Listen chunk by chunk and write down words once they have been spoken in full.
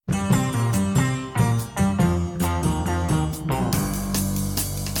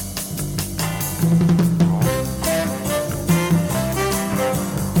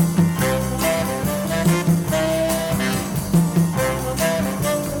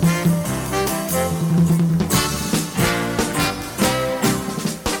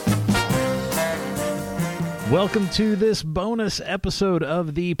Welcome to this bonus episode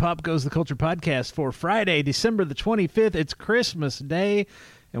of the Pop Goes the Culture podcast for Friday, December the 25th. It's Christmas Day,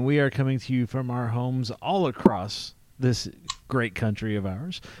 and we are coming to you from our homes all across this great country of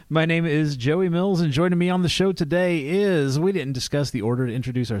ours. My name is Joey Mills, and joining me on the show today is, we didn't discuss the order to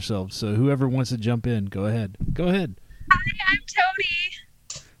introduce ourselves, so whoever wants to jump in, go ahead. Go ahead. Hi, I'm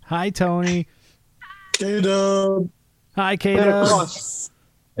Tony. Hi, Tony. K-Dub. Hi, K-Dub.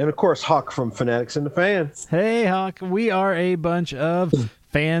 And of course, Hawk from Fanatics and the Fans. Hey, Hawk. We are a bunch of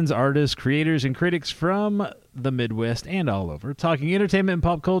fans, artists, creators, and critics from the Midwest and all over, talking entertainment and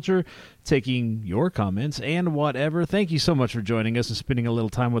pop culture, taking your comments and whatever. Thank you so much for joining us and spending a little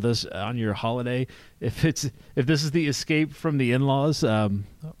time with us on your holiday. If this is the escape from the in-laws,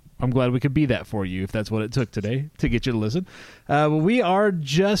 I'm glad we could be that for you if that's what it took today to get you to listen. We are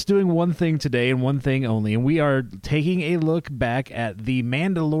just doing one thing today and one thing only, and we are taking a look back at The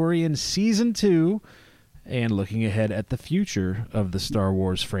Mandalorian Season 2 and looking ahead at the future of the Star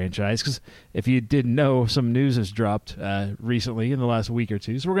Wars franchise. Because if you didn't know, some news has dropped recently in the last week or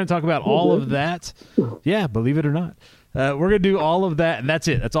two. So we're going to talk about all of that. Yeah, believe it or not. We're going to do all of that, and that's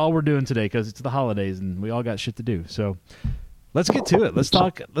it. That's all we're doing today because it's the holidays, and we all got shit to do. So let's get to it. Let's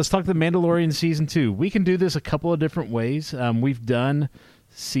talk The Mandalorian Season 2. We can do this a couple of different ways. We've done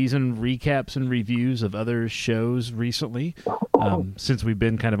season recaps and reviews of other shows recently since we've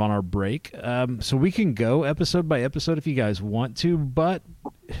been kind of on our break. So we can go episode by episode if you guys want to. But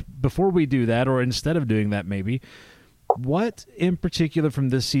before we do that, or instead of doing that maybe, what in particular from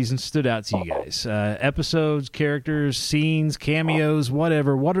this season stood out to you guys? Episodes, characters, scenes, cameos,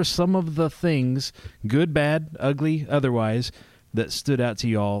 whatever. What are some of the things, good, bad, ugly, otherwise, that stood out to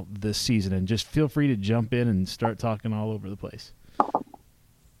you all this season? And just feel free to jump in and start talking all over the place.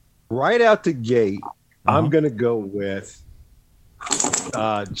 Right out the gate, I'm going to go with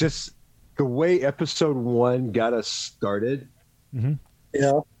just the way episode 1 got us started. Mm-hmm.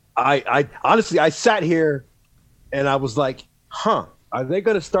 Yeah. I honestly, I sat here and I was like, are they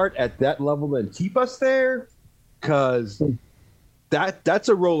going to start at that level and keep us there? Because that's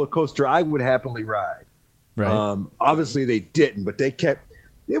a roller coaster I would happily ride. Right. Obviously they didn't, but they kept,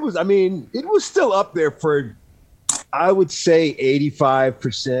 it was still up there for, I would say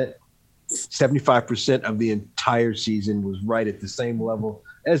 85%, 75% of the entire season was right at the same level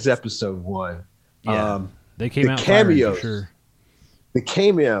as episode 1. Yeah. They came out cameos, firing, for sure. The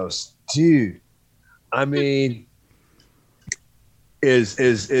cameos, dude. I mean, is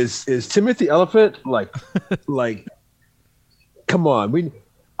Timothy Elephant like come on.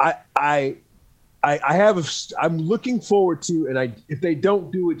 I'm looking forward to, and if they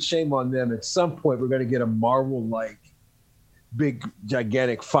don't do it, shame on them. At some point we're going to get a Marvel like big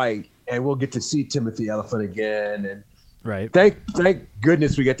gigantic fight and we'll get to see Timothy Elephant again, and right. Thank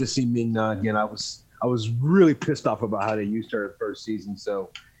goodness we get to see Ming-Na again. I was really pissed off about how they used her in the first season,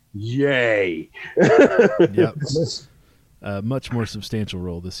 so yay. Yep. Much more substantial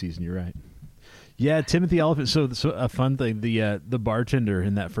role this season, you're right. Yeah, Timothy Elephant. So a fun thing, the bartender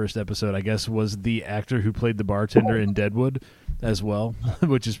in that first episode, I guess, was the actor who played the bartender in Deadwood as well,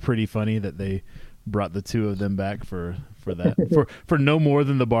 which is pretty funny that they brought the two of them back for that. for no more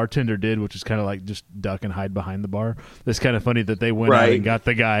than the bartender did, which is kind of like just duck and hide behind the bar. It's kind of funny that they went out and got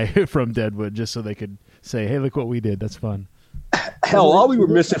the guy from Deadwood just so they could say, hey, look what we did. That's fun. Hell, all we were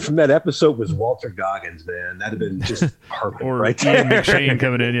missing from that episode was Walter Goggins, man. That'd have been just perfect, or right Ian there. McShane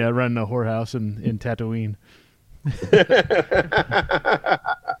coming in, running a whorehouse in Tatooine.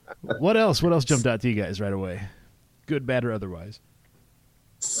 What else? What else jumped out to you guys right away? Good, bad, or otherwise?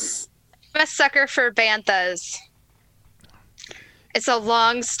 I'm a sucker for banthas. It's a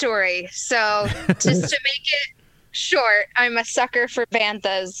long story, so just to make it short, I'm a sucker for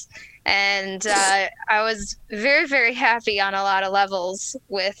banthas. And I was very, very happy on a lot of levels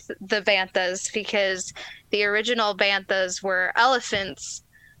with the banthas because the original banthas were elephants.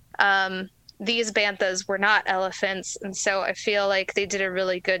 These banthas were not elephants. And so I feel like they did a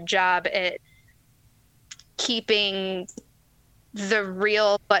really good job at keeping the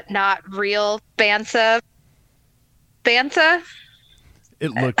real but not real bantha.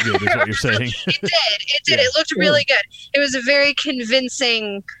 It looked good, is what you're saying. It did. It looked really good. It was a very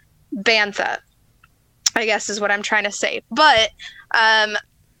convincing bantha, I guess is what I'm trying to say. But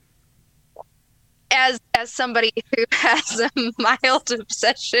as somebody who has a mild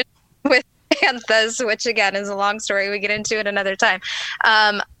obsession with banthas, which again is a long story, we get into it another time,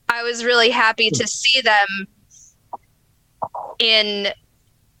 I was really happy to see them in,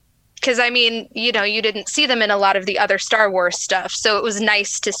 because I mean, you didn't see them in a lot of the other Star Wars stuff, so it was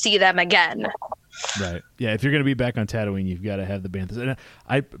nice to see them again. Right. Yeah, if you're going to be back on Tatooine, you've got to have the banthas. And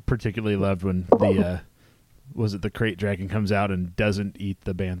I particularly loved when was it the Krayt Dragon comes out and doesn't eat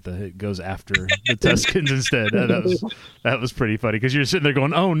the bantha. It goes after the Tuskens instead. That was pretty funny because you're sitting there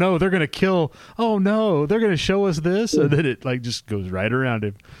going, "Oh no, they're gonna kill! Oh no, they're gonna show us this!" And then it like just goes right around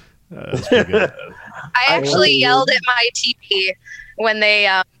him. That's pretty good. I actually yelled at my TV when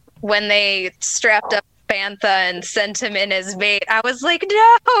they strapped up bantha and sent him in as bait. I was like, "No!"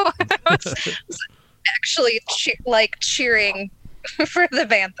 I was actually cheering for the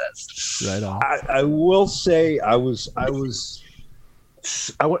banthas. Right on. I will say I don't know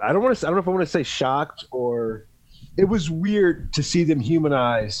if I want to say shocked, or it was weird to see them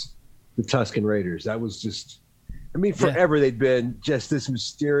humanize the Tusken Raiders. That was just, I mean, forever they'd been just this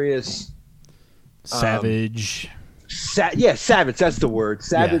mysterious savage. Savage. That's the word.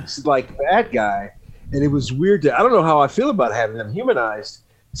 Savage, like bad guy. And it was weird I don't know how I feel about having them humanized.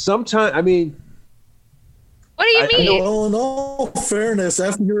 Sometimes, I mean. What do you mean? Well, in all fairness,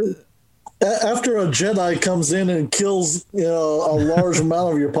 after a Jedi comes in and kills, a large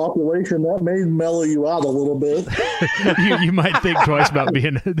amount of your population, that may mellow you out a little bit. you might think twice about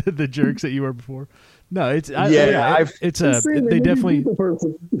being the jerks that you were before. No, they definitely,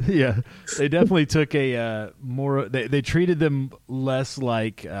 they definitely took a more. They treated them less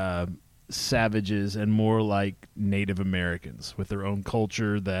like savages and more like Native Americans with their own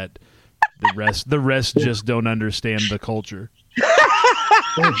culture that. The rest just don't understand the culture.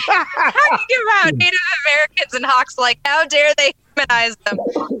 Talking about Native Americans and Hawk's like, how dare they humanize them?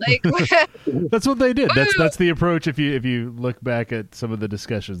 Like, that's what they did. That's the approach. If you look back at some of the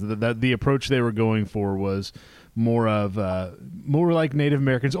discussions, the approach they were going for was more like Native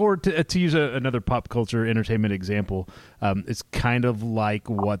Americans, or to use another pop culture entertainment example, it's kind of like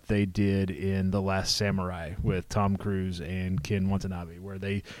what they did in The Last Samurai with Tom Cruise and Ken Watanabe, where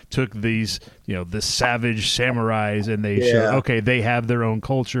they took these, the savage samurais and they showed, okay, they have their own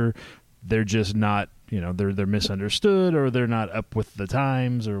culture. They're just not, they're misunderstood, or they're not up with the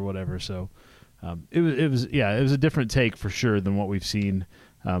times or whatever. So it was a different take for sure than what we've seen.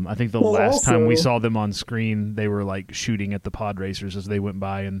 I think the last time we saw them on screen, they were like shooting at the pod racers as they went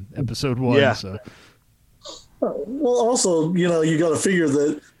by in episode 1. Yeah. So. Well, also, you got to figure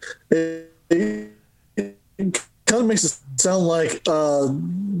that it kind of makes it sound like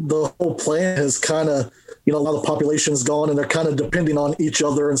the whole plan has kind of, a lot of population's gone and they're kind of depending on each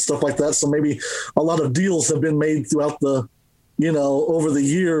other and stuff like that. So maybe a lot of deals have been made throughout the, over the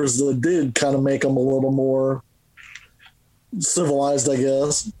years that did kind of make them a little more civilized, I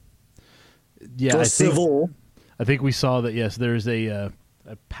guess. Yeah, I think we saw that. Yes, there's a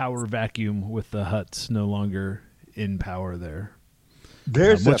power vacuum with the Hutts no longer in power there.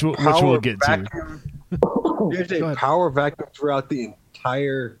 There's which we'll get vacuum. There's a power vacuum throughout the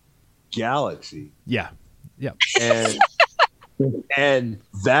entire galaxy. Yeah. And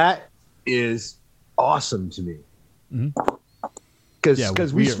that is awesome to me. Mm-hmm.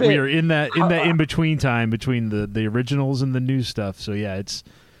 Because we are in that in between time between the originals and the new stuff. So yeah,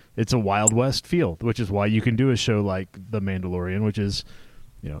 it's a Wild West feel, which is why you can do a show like The Mandalorian, which is,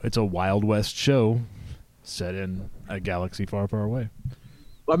 it's a Wild West show set in a galaxy far, far away.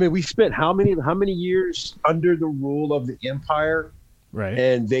 I mean, we spent how many years under the rule of the Empire, right?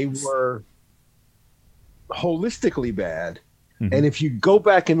 And they were holistically bad. Mm-hmm. And if you go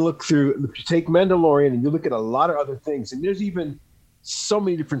back and look through, if you take Mandalorian and you look at a lot of other things, and there's even so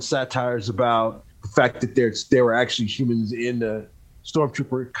many different satires about the fact that there were actually humans in the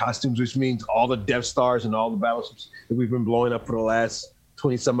stormtrooper costumes, which means all the Death Stars and all the battleships that we've been blowing up for the last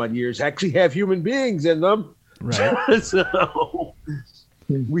 20 some odd years actually have human beings in them. Right. So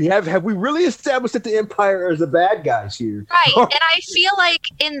have we really established that the Empire is the bad guys here? Right. And I feel like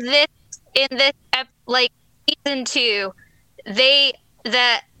in this like season 2,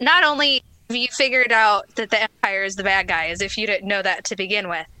 that not only you figured out that the Empire is the bad guys, if you didn't know that to begin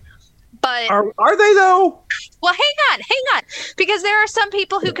with, but are they though? Well, hang on, because there are some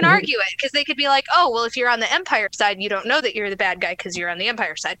people who can argue it, because they could be like, oh, well, if you're on the Empire side, you don't know that you're the bad guy because you're on the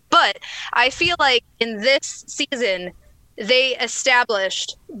Empire side. But I feel like in this season, they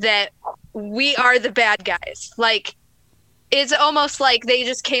established that we are the bad guys. Like, it's almost like they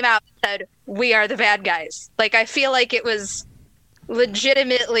just came out and said, we are the bad guys. Like, I feel like it was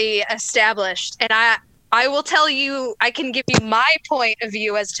legitimately established, and I will tell you, I can give you my point of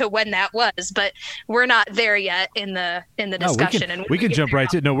view as to when that was, but we're not there yet in the discussion. We can jump right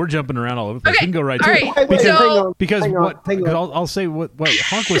to it. No, we're jumping around all over the place. Okay. We can go right to All it. right. I'll say what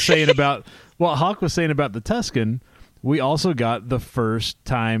Hawk was saying about the Tusken. We also got the first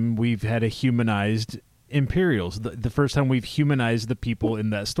time we've had a humanized Imperials, the first time we've humanized the people in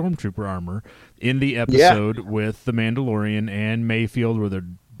that stormtrooper armor in the episode with the Mandalorian and Mayfield, where they're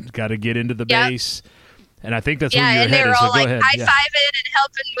got to get into the base. And I think that's Yeah, where your and head they're is. So all go like ahead. high Yeah. fiving and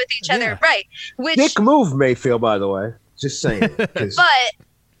helping with each other, Yeah. right? Which, Dick move, Mayfield, by the way. Just saying. 'Cause but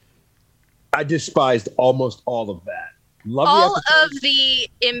I despised almost all of that. Love all the episode. of the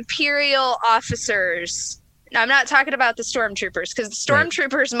Imperial officers. I'm not talking about the stormtroopers because the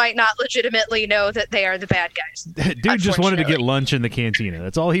stormtroopers might not legitimately know that they are the bad guys. Dude just wanted to get lunch in the cantina.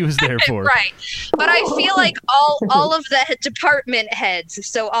 That's all he was there for. Right. But I feel like all of the department heads,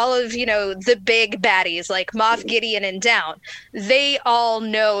 so all of, the big baddies like Moff Gideon and down, they all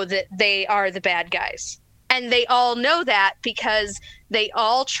know that they are the bad guys. And they all know that because they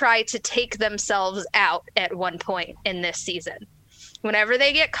all try to take themselves out at one point in this season. Whenever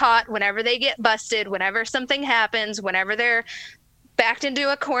they get caught, whenever they get busted, whenever something happens, whenever they're backed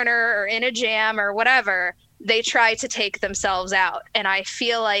into a corner or in a jam or whatever, they try to take themselves out. And I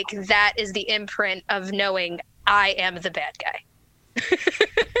feel like that is the imprint of knowing I am the bad guy.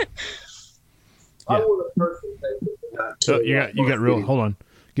 I would have personally thanked him for not So killing off you got Moff real. Gideon. Hold on.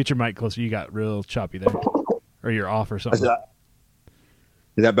 Get your mic closer. You got real choppy there, or you're off or Is something.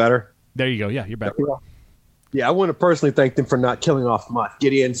 that better? There you go. Yeah, you're back. Yeah, I want to personally thank them for not killing off Moff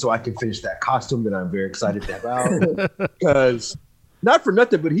Gideon so I can finish that costume that I'm very excited to have out. Because, not for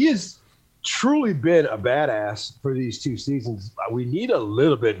nothing, but he has truly been a badass for these 2 seasons. We need a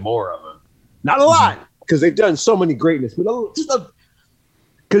little bit more of him. Not a lot, because they've done so many greatness, but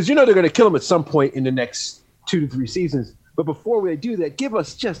because they're going to kill him at some point in the next 2 to 3 seasons. But before they do that, give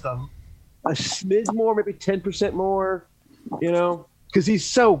us just a smidge more, maybe 10% more, because he's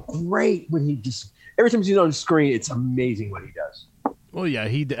so great when he just... Every time he's on the screen, it's amazing what he does. Well, yeah,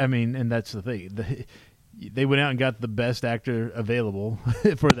 and that's the thing. They went out and got the best actor available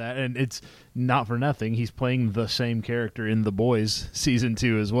for that, and it's not for nothing. He's playing the same character in The Boys season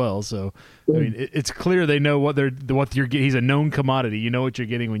 2 as well. So, I mean, it's clear they know what you're getting. He's a known commodity. You know what you're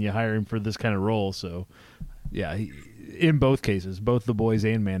getting when you hire him for this kind of role. So, yeah, in both cases, both The Boys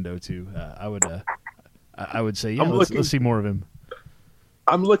and Mando too. I would say, yeah, let's see more of him.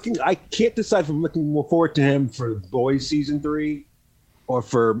 I can't decide if I'm looking more forward to him for Boys season 3 or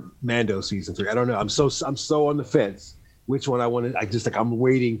for Mando season 3. I don't know. I'm so on the fence. Which one I want to? I'm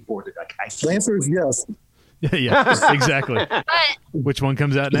waiting for it. The answer is yes. Yeah, exactly. Which one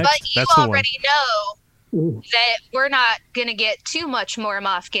comes out next? But you That's the one. already know that we're not going to get too much more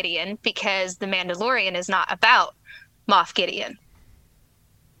Moff Gideon because The Mandalorian is not about Moff Gideon.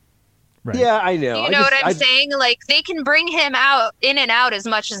 Right. Yeah, I know. You know what I'm saying? Like, they can bring him in and out as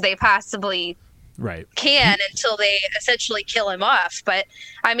much as they possibly can until they essentially kill him off. But,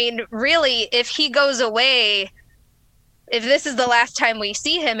 I mean, really, if he goes away, if this is the last time we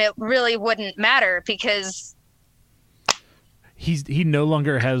see him, it really wouldn't matter because... He no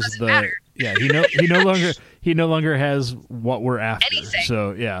longer has the... matter. Yeah, he no longer has what we're after. Anything.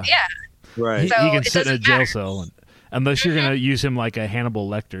 So, yeah. Yeah. Right. He So can it sit in a doesn't jail matter. cell, unless you're going to use him like a Hannibal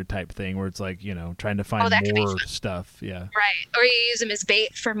Lecter type thing, where it's like, trying to find that could be more fun. stuff. Yeah. Right. Or you use him as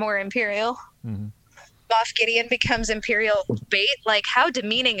bait for more Imperial. Mm-hmm. Moff Gideon becomes Imperial bait. Like, how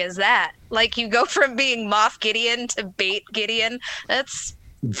demeaning is that? Like, you go from being Moff Gideon to bait Gideon. That's...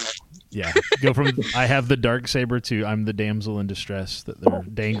 Yeah. Go from I have the dark saber to I'm the damsel in distress that they're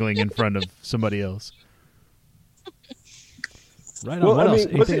dangling in front of somebody else. Right on. Well, What I else?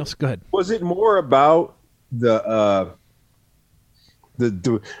 mean, Anything else? Go ahead. Was it more about the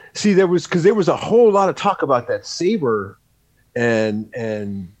see, there was a whole lot of talk about that saber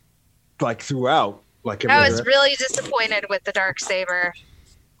and like throughout, like I was really disappointed with the dark saber.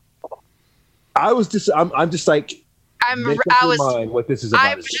 I'm just like, make up your mind what this is about.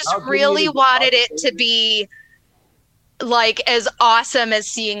 I just really wanted it to be like as awesome as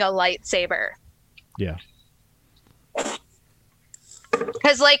seeing a lightsaber. Yeah.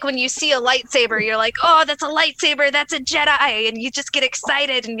 Because, like, when you see a lightsaber, you're like, oh, that's a lightsaber, that's a Jedi. And you just get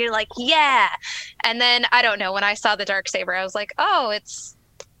excited and you're like, yeah. And then, I don't know, when I saw the dark saber, I was like, oh, it's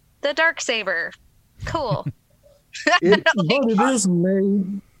the dark saber. Cool. But it is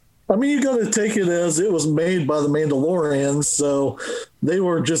made. I mean, you got to take it as it was made by the Mandalorians. So they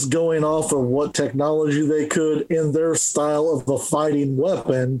were just going off of what technology they could in their style of a fighting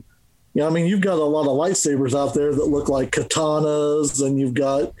weapon. I mean, you've got a lot of lightsabers out there that look like katanas, and you've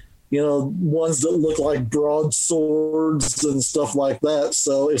got, ones that look like broadswords and stuff like that.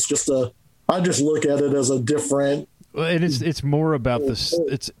 So it's just I just look at it as a different. Well, and it's more about this.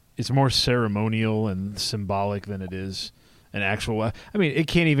 It's more ceremonial and symbolic than it is an actual. I mean, it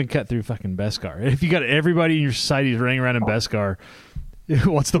can't even cut through fucking Beskar. If you got everybody in your society running around in Beskar,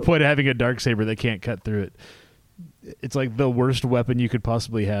 what's the point of having a darksaber that can't cut through it? It's like the worst weapon you could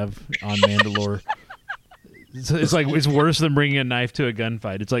possibly have on Mandalore. It's like it's worse than bringing a knife to a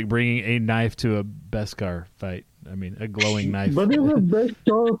gunfight. It's like bringing a knife to a Beskar fight. I mean, a glowing knife. But isn't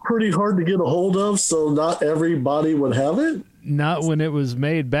Beskar pretty hard to get a hold of, so not everybody would have it? Not when it was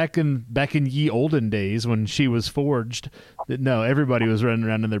made back in ye olden days when she was forged. No, everybody was running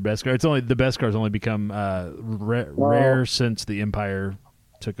around in their Beskar. It's only the Beskar's only become rare since the Empire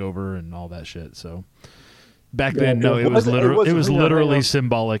took over and all that shit. So back then, no, it was literally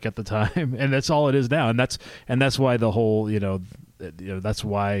symbolic at the time, and that's all it is now. And that's why the whole that's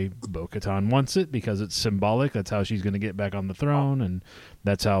why Bo-Katan wants it, because it's symbolic. That's how she's going to get back on the throne, and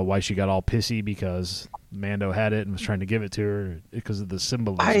that's why she got all pissy because Mando had it and was trying to give it to her because of the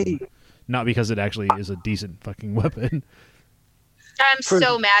symbolism, not because it actually is a decent fucking weapon. I'm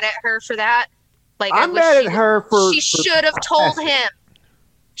so mad at her for that. Like, I'm mad at her for. She should have told him.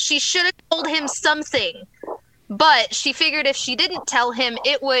 She should have told him something. But she figured if she didn't tell him,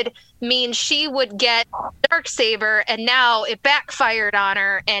 it would mean she would get Darksaber, and now it backfired on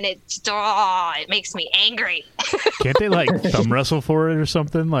her, and it makes me angry. Can't they thumb wrestle for it or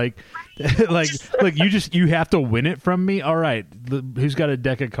something? Like you have to win it from me. All right, who's got a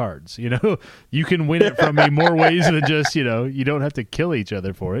deck of cards? You can win it from me more ways than just you don't have to kill each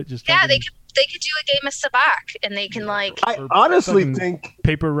other for it. Just they could do a game of sabacc, and they can I honestly think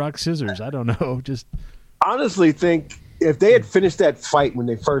paper rock scissors. I don't know, just. Honestly think if they had finished that fight when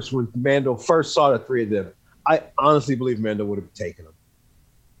Mando first saw the three of them, I honestly believe Mando would have taken them.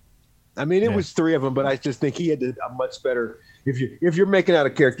 I mean, it was three of them, but I just think he had a much better. If you're making out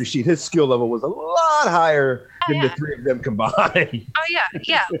a character sheet, his skill level was a lot higher than the three of them combined. Oh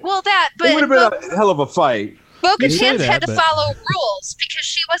yeah. Well, but it would have been a hell of a fight. Bo-Katan had to follow rules because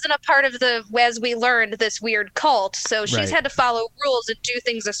she wasn't a part of as we learned, this weird cult. So she's had to follow rules and do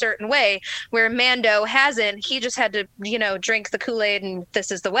things a certain way, where Mando hasn't. He just had to, drink the Kool-Aid and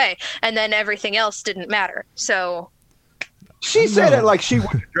this is the way. And then everything else didn't matter. So she said it like she would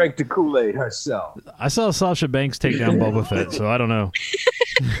have drank the Kool-Aid herself. I saw Sasha Banks take down Boba Fett, so I don't know.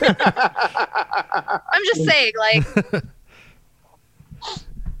 I'm just saying,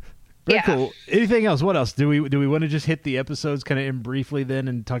 Very cool. Anything else? What else? Do we want to just hit the episodes kind of in briefly then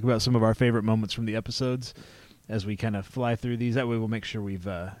and talk about some of our favorite moments from the episodes as we kind of fly through these? That way we'll make sure we've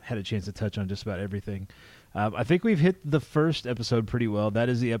had a chance to touch on just about everything. I think we've hit the first episode pretty well. That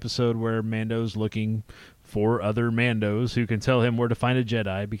is the episode where Mando's looking for other Mandos who can tell him where to find a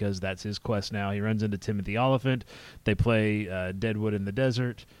Jedi, because that's his quest now. He runs into Timothy Oliphant. They play Deadwood in the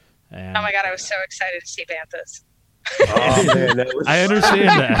Desert. And oh my God, I was so excited to see Banthas. Oh man, I understand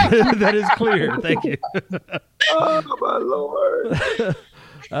that. That is clear. Thank you. Oh my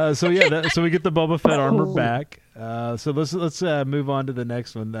Lord. So we get the Boba Fett armor back. So let's move on to the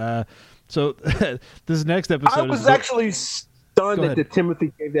next one. So this next episode, I was actually stunned that the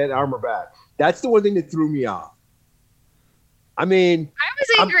Timothy gave that armor back. That's the one thing that threw me off. I mean, I was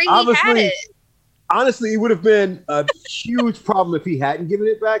angry he had it. Honestly, it would have been a huge problem if he hadn't given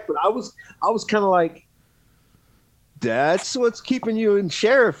it back. But I was kind of like, that's what's keeping you in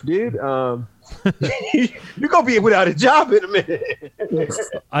sheriff, dude. You're gonna be without a job in a minute.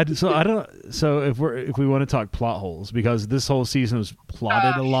 So if we want to talk plot holes, because this whole season was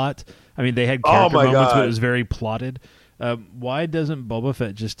plotted a lot. I mean, they had character moments, but it was very plotted. Why doesn't Boba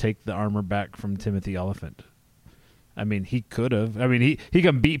Fett just take the armor back from Timothy Oliphant? I mean, he could have. I mean, he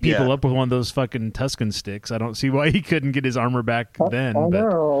can beat people up with one of those fucking Tusken sticks. I don't see why he couldn't get his armor back then.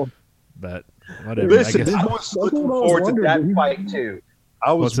 But whatever. Listen, I was looking forward to that fight too.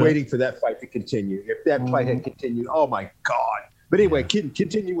 I was waiting for that fight to continue. If that fight had continued, oh my God! But anyway,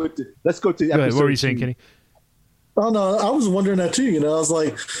 continue with the. Let's go to the episode. What were you saying, Kenny? Oh no, I was wondering that too. I was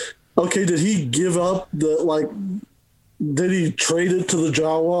like, okay, did he give up did he trade it to the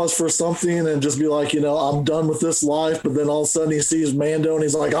Jawas for something and just be like, I'm done with this life? But then all of a sudden he sees Mando and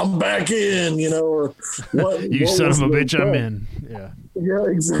he's like, I'm back in, or what? You what son of a bitch, I'm in. Yeah,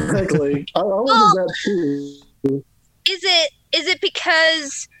 exactly. I wonder that too. Is it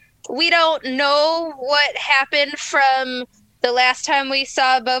because we don't know what happened from the last time we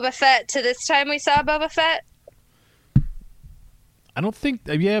saw Boba Fett to this time we saw Boba Fett? I don't think.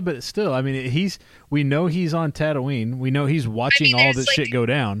 But still, I mean, we know he's on Tatooine. We know he's watching all this shit go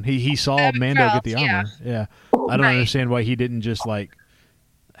down. He saw Mando get the armor. Yeah. I don't understand why he didn't just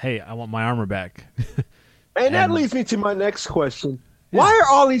hey, I want my armor back. And that leads me to my next question. Why are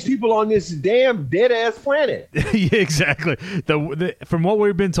all these people on this damn dead-ass planet? Yeah, exactly. From what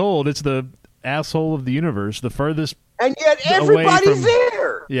we've been told, it's the asshole of the universe, the furthest. And yet everybody's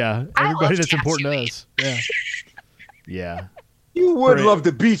there. Yeah, everybody that's important to us. Yeah. Yeah. You would love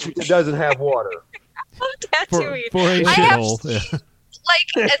the beach that doesn't have water. Tatooine. For a shithole. Yeah.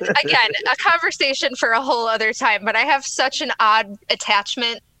 again, a conversation for a whole other time, but I have such an odd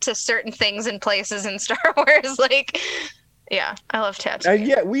attachment to certain things and places in Star Wars. Like, yeah, I love Tatooine. And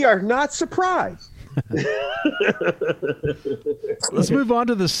yet we are not surprised. Let's move on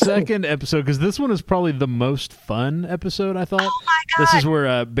to the second episode, because this one is probably the most fun episode, I thought. Oh my God. This is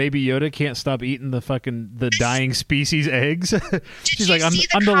where Baby Yoda can't stop eating the dying species eggs. She's like, I'm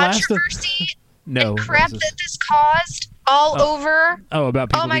the last of... No. Crap that this caused all over. Oh,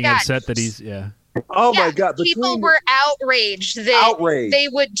 about people being God. upset that he's, yeah. Oh my God! People were outraged that they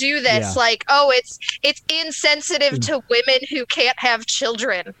would do this. Yeah. Like, oh, it's insensitive to women who can't have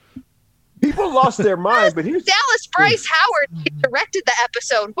children. People lost their mind, but here's Dallas Bryce Howard directed the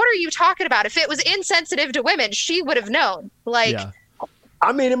episode. What are you talking about? If it was insensitive to women, she would have known. Like, Yeah.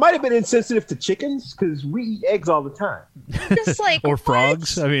 I mean, it might have been insensitive to chickens because we eat eggs all the time. just like Or what?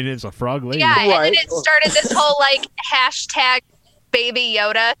 frogs. I mean, it's a frog lady. Yeah, and then Right. it started this whole like hashtag Baby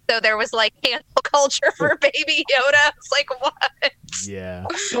Yoda. So there was like cancel culture for Baby Yoda. It's like, what? Yeah.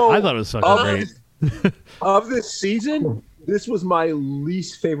 So I thought it was fucking great. of this season, this was my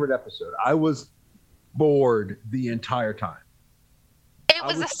least favorite episode. I was bored the entire time. It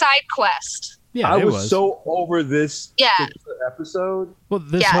was a side quest. Yeah, I it was so over this Yeah. particular episode. Well,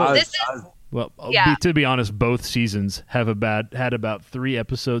 this Yeah, whole, this is well, yeah. to be honest, both seasons have had about 3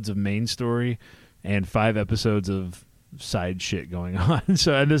 episodes of main story and 5 episodes of side shit going on.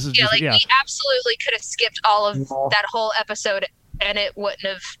 So, and this is yeah, just, like yeah. we absolutely could have skipped all of that whole episode, and it wouldn't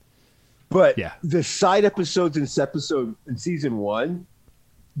have. But Yeah. the side episodes in season 1,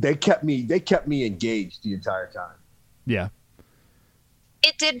 they kept me engaged the entire time. Yeah.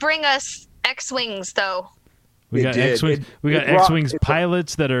 It did bring us X-wings, though. We It got did. X-Wings. We It got brought- X-Wings it-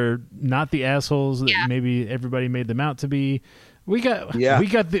 pilots that are not the assholes that Yeah. maybe everybody made them out to be. We got Yeah. we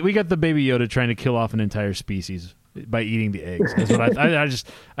got the Baby Yoda trying to kill off an entire species by eating the eggs. That's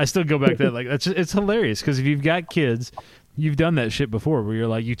what I still go back to that. Like, it's hilarious because if you've got kids, you've done that shit before where you're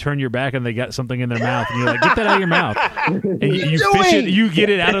like, you turn your back and they got something in their mouth and you're like, get that out of your mouth. And you fish it, you get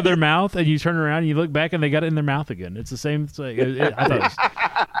it out of their mouth and you turn around and you look back and they got it in their mouth again. It's the same. It's like, I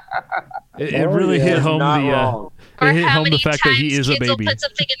thought it really hit home Not the wrong. Or it hit how home the many fact that he times is a kids will baby. put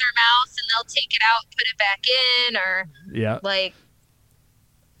something in their mouth and they'll take it out, put it back in, or Yeah, like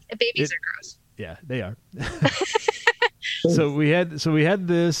babies are gross. yeah, they are. So we had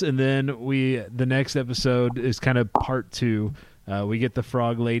this, and then the next episode is kind of part 2. We get the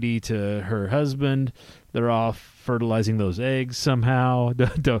frog lady to her husband. They're off fertilizing those eggs somehow.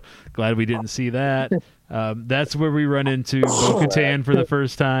 Glad we didn't see that. That's where we run into Bo-Katan for the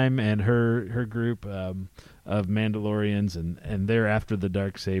first time and her group of Mandalorians, and they're after the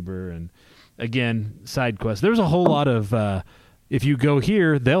Darksaber. And again, side quest. There's a whole lot of if you go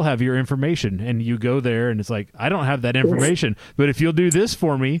here, they'll have your information, and you go there, and it's like, I don't have that information, but if you'll do this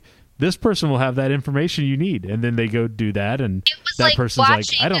for me, this person will have that information you need. And then they go do that, and It was that like person's like,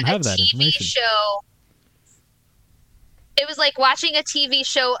 watching I don't have a that TV information. show. It was like watching a TV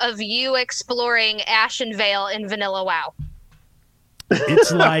show of you exploring Ashenvale in Vanilla WoW.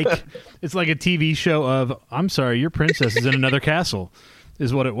 It's like a TV show of, I'm sorry, your princess is in another castle,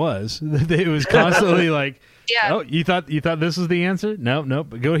 is what it was. It was constantly like, Yeah. oh, you thought this was the answer? Nope.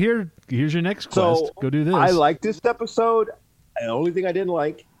 But go here. Here's your next quest. So Go do this. I like this episode. The only thing I didn't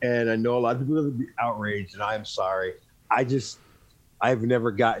like, and I know a lot of people will be outraged, and I'm sorry. I've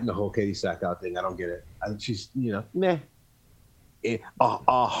never gotten the whole Katie Sackhout thing. I don't get it. She's, meh.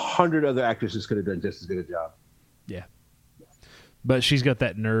 100 other actresses could have done just as good a job. Yeah. But she's got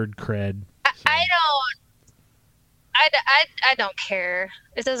that nerd cred. so. I don't care.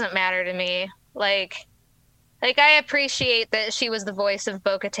 It doesn't matter to me. Like I appreciate that she was the voice of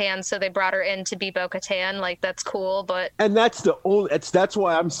Bo-Katan, so they brought her in to be Bo-Katan. Like, that's cool, but And that's that's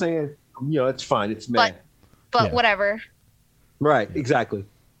why I'm saying, it's fine. It's meh. but Yeah. whatever. Right, exactly.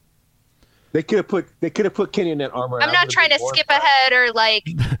 They could have put Kenny in that armor. I'm not trying to skip ahead or like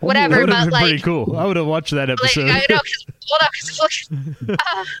That whatever, would have but been like, pretty cool. I would have watched that like episode. I know,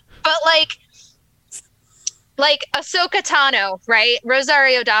 but like Ahsoka Tano, right?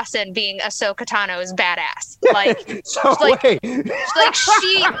 Rosario Dawson being Ahsoka Tano is badass. Like, So like- wait. like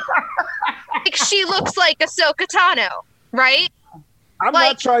she looks like Ahsoka Tano, right? I'm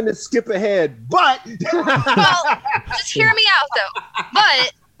like- not trying to skip ahead, but Well, just hear me out though.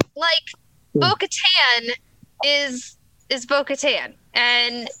 But like Bo-Katan is Bo-Katan,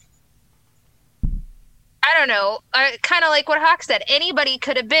 and I don't know. Kind of like what Hawk said. Anybody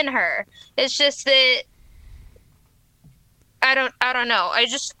could have been her. It's just that I don't know. I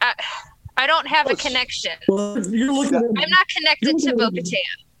don't have a connection. Well, you're looking at I'm not connected to Bo-Katan.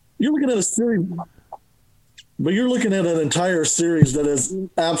 you're looking at a series. But you're looking at an entire series that is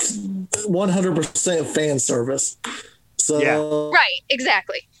 100% fan service. So right,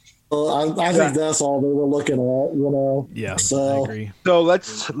 exactly. I think that's all they were looking at, you know. Yeah, so, I agree. So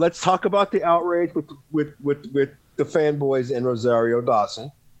let's talk about the outrage with the fanboys and Rosario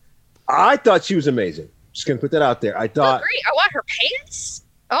Dawson. I thought she was amazing. Just gonna put that out there. I thought. Agree. I want her pants.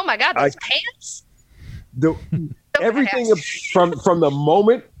 Oh my god, those pants! Everything from the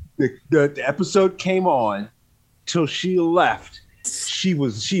moment the episode came on till she left,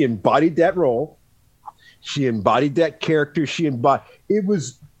 she embodied that role. She embodied that character. It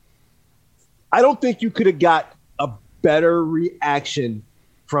was. I don't think you could have got a better reaction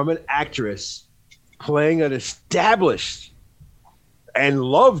from an actress playing an established and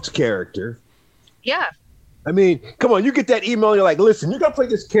loved character. Yeah. I mean, come on, you get that email and you're like, listen, you're going to play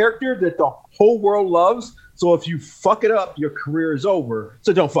this character that the whole world loves. So if you fuck it up, your career is over.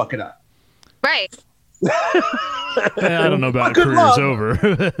 So don't fuck it up. Right. I don't know about career's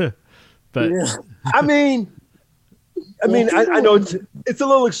over. But yeah. I mean, I know it's a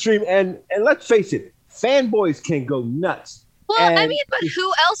little extreme. And let's face it, fanboys can go nuts. Well, I mean, but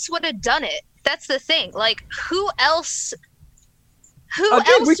who else would have done it? That's the thing. Like, who else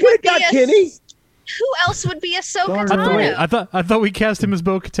we could have got Kenny. Who else would be Ahsoka Tano? I thought we cast him as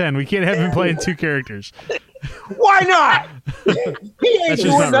Bo-Katan. We can't have him playing two characters. Why not? He ain't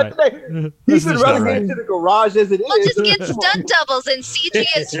doing nothing. Right. He's been relegated to the garage as it is. We'll just get stunt doubles and CG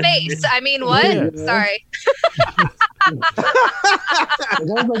his face. I mean, what? Yeah. Sorry. As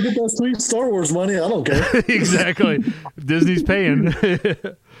long as I get that sweet Star Wars money, I don't care. Exactly. Disney's paying.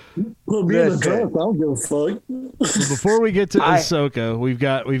 Put me in the draft. I don't give a fuck. Well, before we get to Ahsoka, we've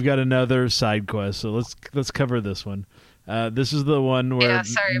got another side quest. So let's cover this one. This is the one where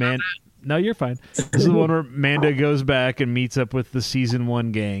sorry about that. No, you're fine. This is the one where Manda goes back and meets up with the season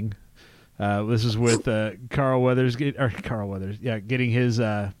 1 gang. This is with Carl Weathers, getting his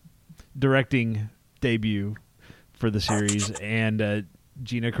directing debut for the series, and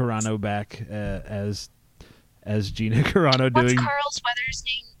Gina Carano back as Gina Carano doing. What's Carl's Weathers'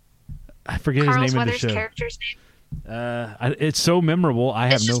 name? I forget his name in the show. Character's name. It's so memorable. I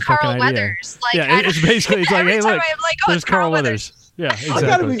have no Carl fucking idea. Weathers. Like, yeah, it's basically like, hey, look, there's Carl Weathers. Yeah, exactly. I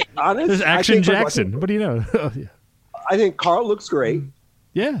gotta be honest. There's Action Jackson. What do you know? Oh, yeah. I think Carl looks great.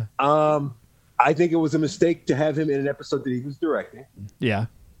 Yeah. I think it was a mistake to have him in an episode that he was directing. Yeah.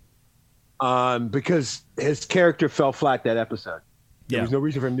 Because his character fell flat that episode. There Yeah. was no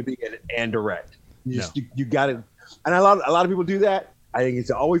reason for him to be in it and direct. You got it. And a lot of people do that. I think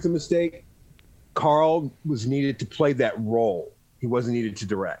it's always a mistake. Carl was needed to play that role. He wasn't needed to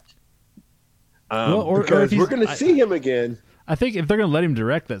direct. Because we're going to see him again. I think if they're going to let him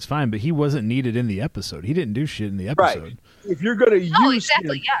direct, that's fine. But he wasn't needed in the episode. He didn't do shit in the episode. Right. If you're going to use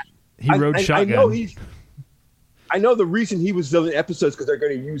him, he rode shotgun. I know the reason he was doing episodes because they're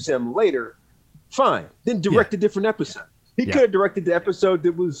going to use him later. Fine. Then direct a different episode. He could have directed the episode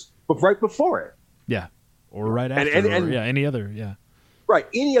that was right before it. Yeah. Or right after. Any other. Yeah. Right.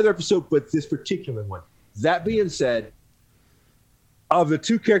 Any other episode, but this particular one. That being said, of the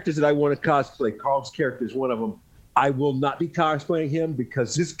two characters that I want to cosplay, Carl's character is one of them. I will not be cosplaying him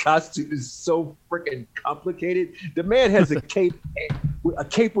because his costume is so freaking complicated. The man has a cape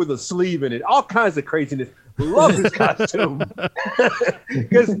with a sleeve in it, all kinds of craziness. Love his costume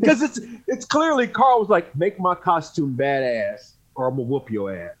because it's clearly Carl was like, make my costume badass or I'm gonna whoop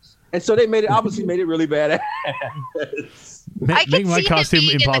your ass. And so they obviously made it really badass. Make my costume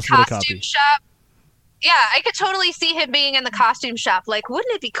impossible to copy. Shop. Yeah, I could totally see him being in the costume shop. Like,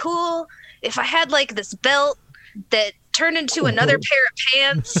 wouldn't it be cool if I had like this belt that turned into another pair of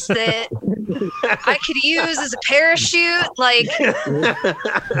pants that I could use as a parachute? Like,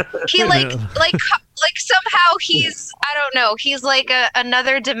 he like somehow he's, I don't know, he's like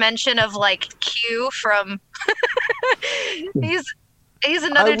another dimension of like Q from he's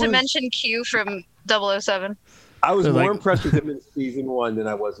another dimension Q from 007. I was more impressed with him in season 1 than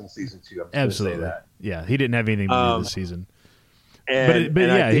I was in season 2. Absolutely. Say that. Yeah, he didn't have anything to do this season. But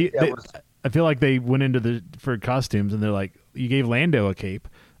I feel like they went into for costumes and they're like, you gave Lando a cape.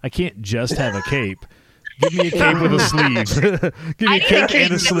 I can't just have a cape. Give me a cape with a sleeve. Give me a cape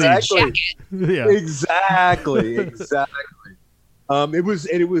and a sleeve. Yeah. Exactly. It was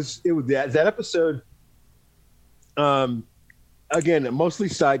that episode. Again, mostly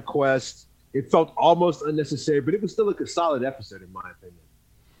side quest. It felt almost unnecessary, but it was still like a solid episode in my opinion.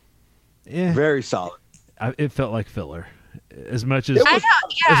 Yeah, very solid. It felt like filler. As much as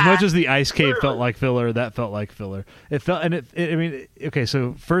the ice cape felt like filler, that felt like filler. It felt, and I mean, okay.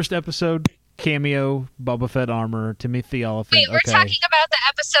 So first episode, cameo, Boba Fett armor, Timothy Oliphant. Wait, we're talking about the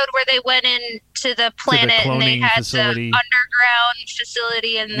episode where they went into the planet and they cloning had facility. the underground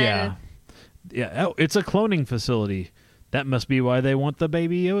facility, and then Yeah. Oh, it's a cloning facility. That must be why they want the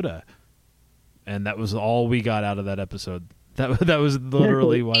Baby Yoda. And that was all we got out of that episode. That was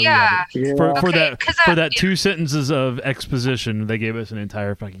literally why we got it. Yeah. For Okay, that 2 sentences of exposition, they gave us an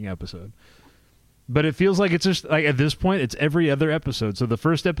entire fucking episode. But it feels like it's just like at this point, it's every other episode. So the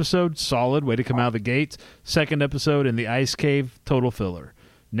first episode, solid, way to come out of the gates. Second episode, in the ice cave, total filler.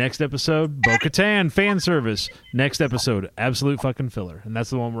 Next episode, Bo-Katan, fan service. Next episode, absolute fucking filler. And that's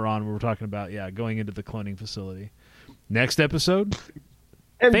the one we're on where we're talking about, going into the cloning facility. Next episode,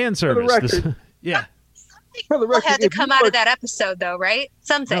 And fan for the service. record- Yeah. For the record, had to if come you out were- of that episode, though, right?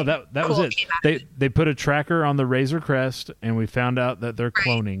 Something. No, that was cool it. came out of They put a tracker on the Razor Crest, and we found out that they're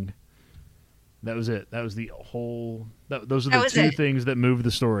cloning. That was it. That was the whole. Those are That the was 2 it. things that moved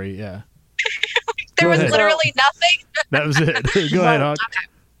the story. Yeah, There Go was ahead. literally nothing. that was it. Go ahead, Hawk.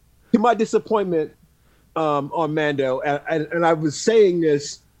 to my disappointment on Mando, and I was saying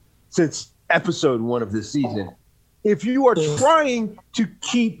this since episode 1 of this season. If you are trying to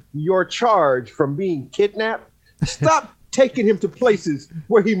keep your charge from being kidnapped, stop taking him to places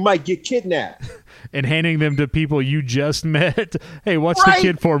where he might get kidnapped. And handing them to people you just met. Hey, watch the Right.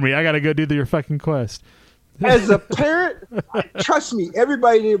 kid for me. I got to go do your fucking quest. As a parent, trust me,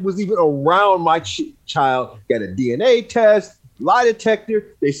 everybody that was even around my child got a DNA test, lie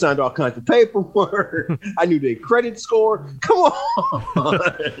detector. They signed all kinds of paperwork. I knew their credit score. Come on.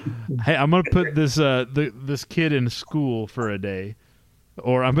 Hey, I'm gonna put this this kid in school for a day,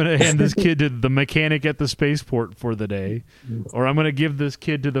 or I'm gonna hand this kid to the mechanic at the spaceport for the day, or I'm gonna give this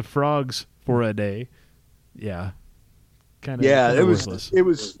kid to the frogs for a day. Yeah, kind of. Yeah, worthless. it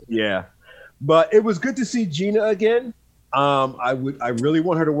was yeah, but it was good to see Gina again. I really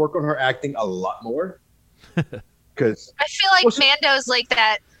want her to work on her acting a lot more because I feel like Mando's like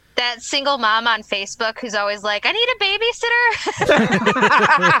that single mom on Facebook who's always like, I need a babysitter.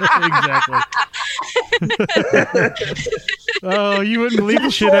 Exactly. Oh, you wouldn't believe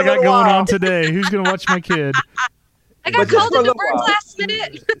the shit I got going on today. Who's gonna watch my kid? I got But just called for a into little work while. last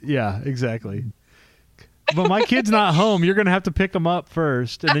minute. Yeah, exactly. But my kid's not home. You're gonna have to pick him up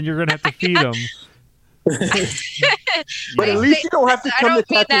first, and then you're gonna have to feed him. But at least you don't have to I come don't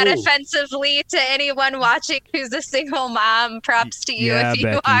to mean that Tatooine. offensively to anyone watching who's a single mom. Props to you Yeah, if you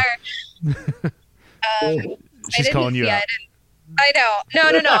Becky. are. She's calling you out. I know.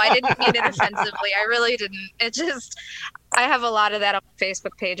 No. I didn't mean it offensively. I really didn't. It just, I have a lot of that on my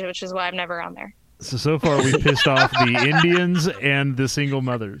Facebook page, which is why I'm never on there. So far we pissed off the Indians and the single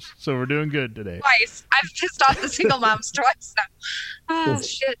mothers. So we're doing good today. Twice. I've pissed off the single moms twice now. Oh,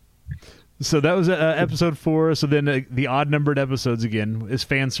 shit. So that was episode 4. So then the odd numbered episodes again is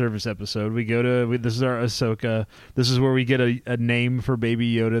fan service episode. We go to this is our Ahsoka. This is where we get a name for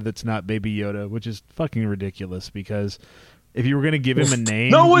Baby Yoda that's not Baby Yoda, which is fucking ridiculous because if you were going to give him a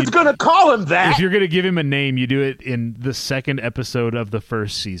name, No one's gonna call him that. if you're going to give him a name, you do it in the second episode of the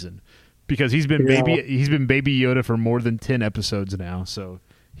first season because he's been Baby Yoda for more than 10 episodes now. So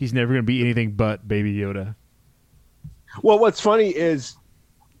he's never going to be anything but Baby Yoda. Well, what's funny is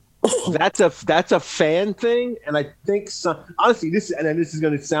that's a fan thing, and I think honestly, this is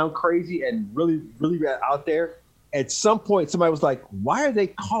going to sound crazy and really out there. At some point, somebody was like, "Why are they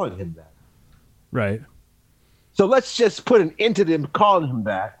calling him that?" Right. So let's just put an end to them calling him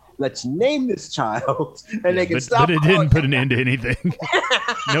that. Let's name this child, and they can stop. But it calling didn't put him an end to anything.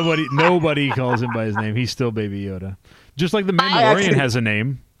 Nobody calls him by his name. He's still Baby Yoda. Just like the Mandalorian actually- has a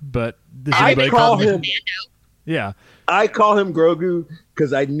name, but does I anybody call call him? him. Yeah. I call him Grogu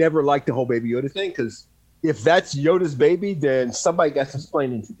because I never liked the whole Baby Yoda thing. Because if that's Yoda's baby, then somebody got some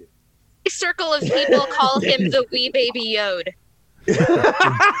explaining to do. A circle of people call him the wee baby Yod.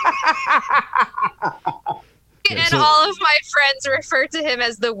 Yeah, And so- all of my friends refer to him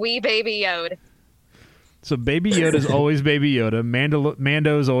as the wee baby Yod. So Baby Yoda's always Baby Yoda.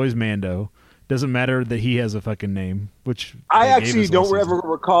 Mando is always Mando. Doesn't matter that he has a fucking name, which I they gave actually us don't last ever season.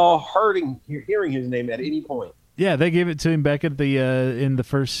 recall hearing his name at any point. Yeah, they gave it to him back at the in the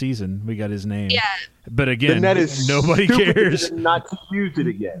first season. We got his name. Yeah. But again, Then that is nobody stupid cares. not to use it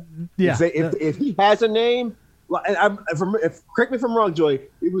again. Yeah. If he has a name, well, and correct me if I'm wrong, Joy.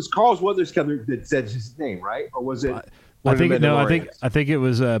 It was Carl's Weathers that said his name, right? Or was it? I think it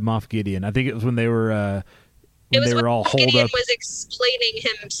was Moff Gideon. I think it was when they were It was they when were all holed Gideon up. was explaining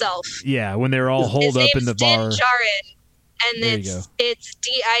himself. Yeah, when they were all holed His up name's in the bar. Din Djarin, and There you it's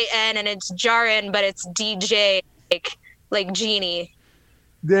DIN and it's Djarin, but it's DJ like genie.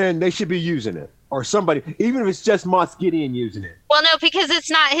 Then they should be using it. or somebody, even if it's just Moff Gideon using it. Well, no, because it's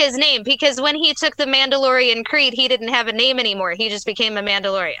not his name. Because when he took the Mandalorian Creed, he didn't have a name anymore. He just became a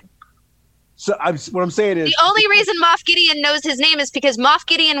Mandalorian. So what I'm saying is, The only reason Moff Gideon knows his name is because Moff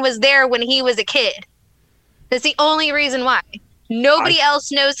Gideon was there when he was a kid. That's the only reason why. Nobody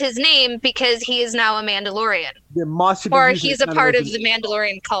else knows his name because he is now a Mandalorian. then Moff should Or use it he's a kind part as of the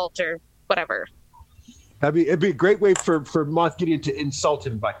Mandalorian cult or whatever. It'd be a great way for Moff Gideon to insult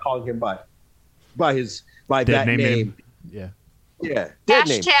him by calling him by Dead that name. name. Yeah. Yeah, dead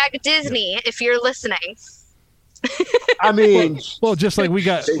name. Hashtag Disney, if you're listening. I mean, Well, just like we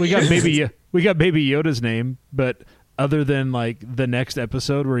got baby Yoda's name, but other than like the next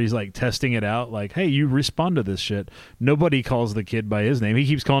episode where he's like testing it out, like, hey, you respond to this shit. Nobody calls the kid by his name. He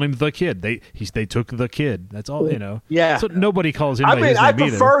keeps calling him the kid. They took the kid. That's all, you know. Yeah. So nobody calls him I by mean, his name I either.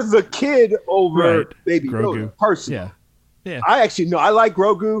 prefer the kid over Right. Baby Grogu. Yoda, personally. Yeah. Yeah. I actually no, I like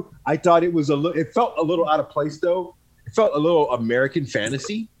Grogu. I thought it was it felt a little out of place though. It felt a little American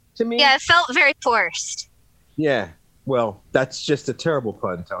fantasy to me. Yeah, it felt very forced. Yeah. Well, that's just a terrible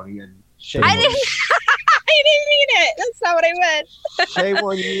pun, Tony. And shame I on didn't I didn't mean it. That's not what I meant. you. Shame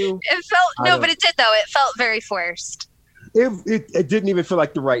on you. It felt I no, don't- but it did though. It felt very forced. It didn't even feel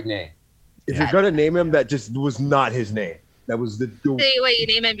like the right name. If Yeah. you're gonna name him, that just was not his name. That was the Say what you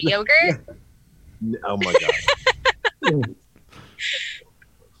name him yogurt? oh my god.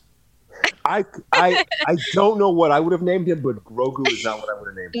 I don't know what I would have named him, but Grogu is not what I would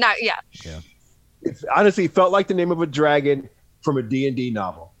have named him. Not yeah. It honestly felt like the name of a dragon from a D&D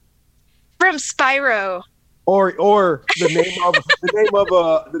novel. From Spyro. Or the name of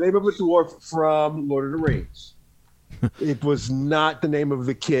a dwarf from Lord of the Rings. It was not the name of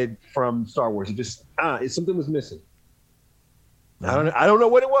the kid from Star Wars. It just something was missing. I don't know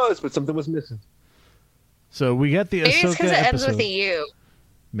what it was, but something was missing. So we got the Maybe it's Ahsoka because it ends episode. with a U.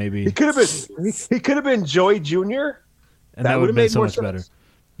 Maybe. He could have been Joey Jr. And that that would have would've been made so more much sense. better.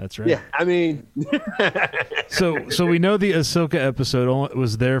 That's right. Yeah, I mean, So we know the Ahsoka episode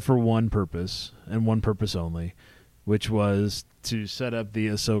was there for one purpose and one purpose only, which was to set up the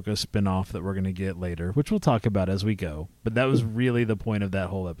Ahsoka spinoff that we're going to get later, which we'll talk about as we go. But that was really the point of that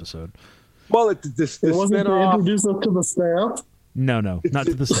whole episode. well, this It wasn't to spinoff. introduce us to the staff. No, not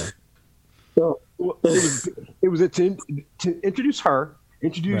to the set. So, Well, it was to introduce her,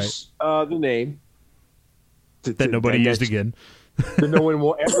 introduce the name That nobody and used again. that no one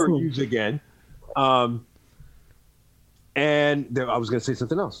will ever use again. And I was going to say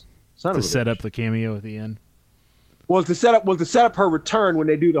something else. Son To of a set bitch. up the cameo at the end. Well, to set up her return when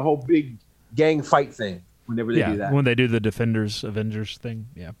they do the whole big gang fight thing. Whenever they do that. When they do the Defenders Avengers thing.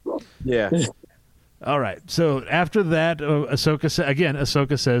 Yeah. Yeah. All right. So after that,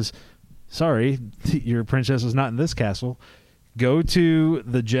 Ahsoka says, sorry, your princess is not in this castle. Go to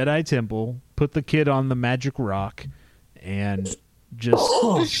the Jedi Temple, put the kid on the magic rock, and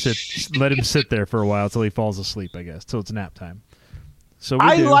just let him sit there for a while till he falls asleep, I guess, till it's nap time. So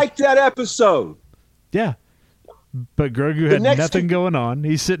I liked that episode. Yeah. But Grogu had next nothing two- going on.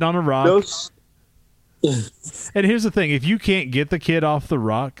 He's sitting on a rock. Those, And here's the thing. If you can't get the kid off the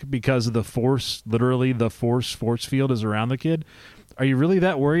rock because of the force, literally the force field is around the kid, are you really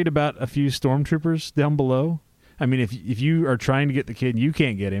that worried about a few stormtroopers down below? I mean, if you are trying to get the kid and you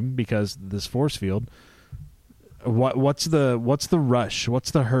can't get him because of this force field, what's the rush?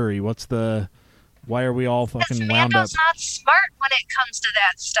 What's the hurry? Why are we all fucking wound up? Mando's not smart when it comes to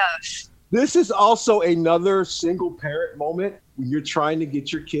that stuff. this is also another single parent moment when you're trying to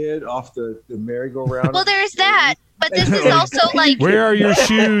get your kid off the merry-go-round. Well, there's that, but this is also like Where are your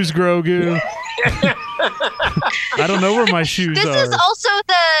shoes, Grogu? I don't know where my shoes this are. is also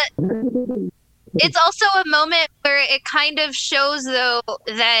it's also a moment where it kind of shows though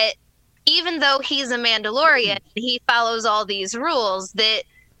that even though he's a Mandalorian, he follows all these rules that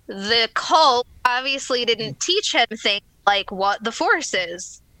the cult obviously didn't teach him things like what the Force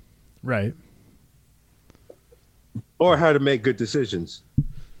is. Right. Or how to make good decisions.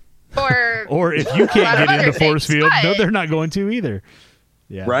 Or if you a lot can't of get in other the force things, field, no, but- they're not going to either.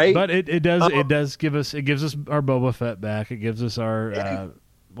 Yeah, Right? But it does give us our Boba Fett back. It gives us our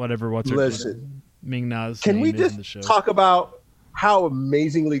what's her Listen. Ming Na's Can name we is just in the show. talk about how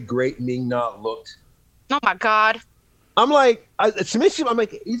amazingly great Ming Na looked? oh my god. I'm like, submission. I'm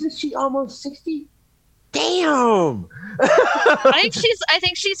like, isn't she almost 60? Damn. I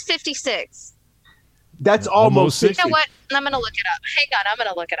think she's 56. That's Almost almost 60. 60. You know what? I'm gonna look it up. Hang on, I'm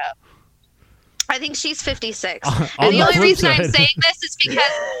gonna look it up. I think she's 56. On And the the only flip reason I'm side- saying this is because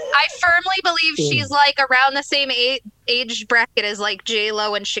I firmly believe she's like around the same age bracket as like J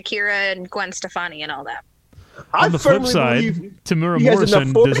Lo and Shakira and Gwen Stefani and all that. On the flip firmly side, believe Tamura he has Morrison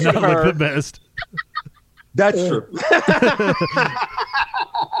enough does not for look her. the best. That's true.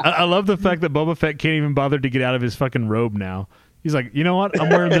 I love the fact that Boba Fett can't even bother to get out of his fucking robe now. He's like, you know what? I'm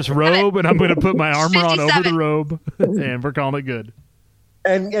wearing this robe, and I'm going to put my armor on over the 57. robe, and we're calling it good.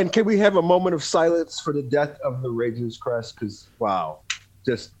 And can we have a moment of silence for the death of the Raven's Crest? Because wow,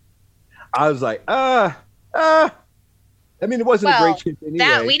 I was like, I mean, it wasn't a Well, great chip anyway.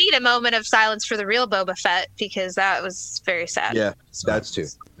 That we need a moment of silence for the real Boba Fett because that was very sad. Yeah, that's too.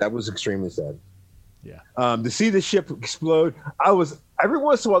 That was extremely sad. Yeah. To see the ship explode, every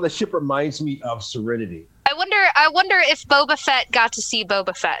once in a while the ship reminds me of Serenity. I wonder if Boba Fett got to see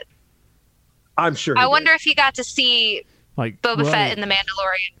Boba Fett. I'm sure. I wonder if he got to see Like Boba Fett in The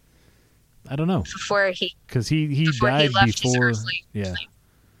Mandalorian I don't know, before he because he before he died left his before. earthly. Yeah.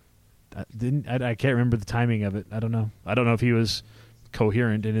 I can't remember the timing of it. I don't know. I don't know if he was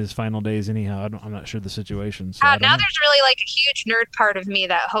coherent in his final days. Anyhow, I'm not sure the situation. So I don't Now know. there's really like a huge nerd part of me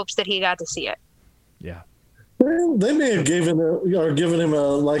that hopes that he got to see it. Yeah. They may have given him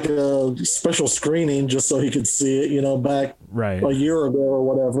a special screening just so he could see it, back Right. a year ago or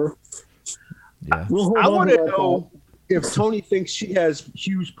whatever. Yeah. We'll hold I on want to to that know if Tony thinks she has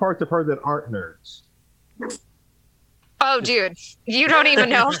huge parts of her that aren't nerds. Oh, dude, you don't even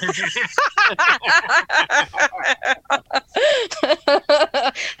know.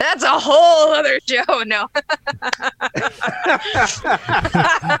 That's a whole other show. No.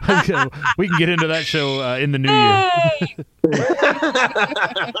 We can get into that show in the new year.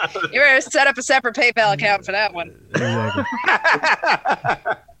 You better set up a separate PayPal account for that one. Exactly.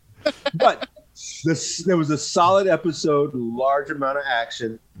 But there was a solid episode, large amount of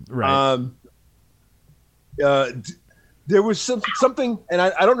action. Right. There was something, and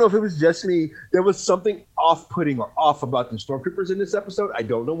I don't know if it was just me. There was something off-putting or off about the stormtroopers in this episode. I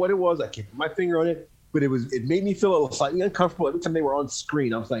don't know what it was. I can't put my finger on it, but it made me feel a little slightly uncomfortable every time they were on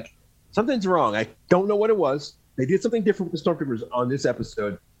screen. I was like, something's wrong. I don't know what it was. They did something different with the stormtroopers on this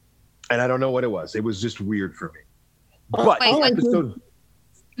episode, and I don't know what it was. It was just weird for me. But Wait, what? episode,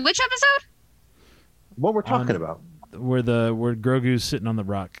 Which episode? what we're talking about. Where Grogu's sitting on the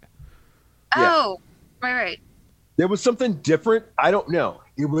rock. Yeah. Oh, right. There was something different. I don't know.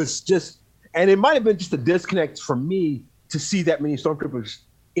 It was just, and it might have been just a disconnect for me to see that many stormtroopers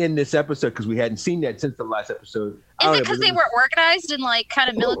in this episode because we hadn't seen that since the last episode. I Is don't it know, because but they were organized and like kind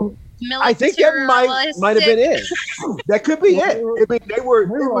of military? I think that might have been it. That could be it. I mean, they were.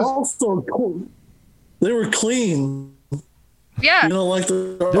 They It were was, also cool. They were clean. Yeah. Like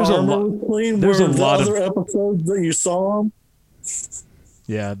There's a armor lot- was clean. there's where a the lot of- other episodes that you saw them.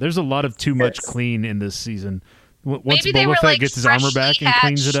 Yeah, there's a lot of too much clean in this season. Once Maybe they Boba were, Fett like, gets his armor back and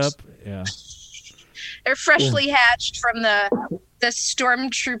cleans it up, hatched. yeah. They're freshly hatched from the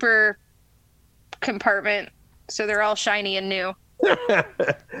stormtrooper compartment, so they're all shiny and new. Yeah.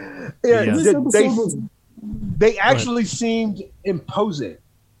 This episode was they actually seemed imposing.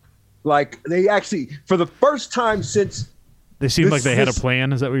 Like they actually, for the first time since, They seem This- like they had a this-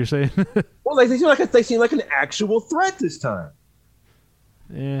 plan. Is that what you're saying? well, they seem like an actual threat this time.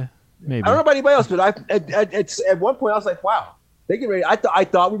 Yeah, maybe. I don't know about anybody else, but at one point I was like, wow, they get ready. I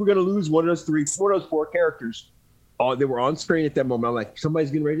thought we were going to lose one of those four characters. They were on screen at that moment. I'm like,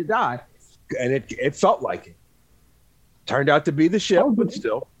 somebody's getting ready to die, and it felt like it. Turned out to be the ship, but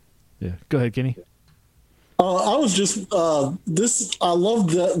still. Yeah, go ahead, Kenny. I was just this. I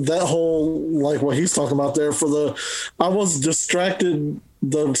love that whole like what he's talking about there. I was distracted.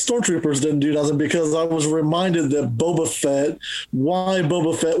 The stormtroopers didn't do nothing because I was reminded that why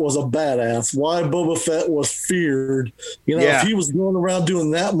Boba Fett was a badass, why Boba Fett was feared. Yeah. If he was going around doing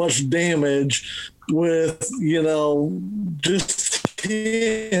that much damage with just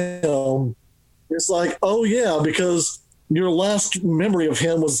him, it's like, oh yeah, because your last memory of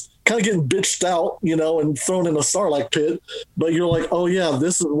him was kind of getting bitched out, and thrown in a Sarlacc pit. But you're like, oh yeah,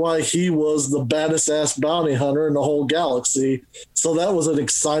 this is why he was the baddest ass bounty hunter in the whole galaxy. So that was an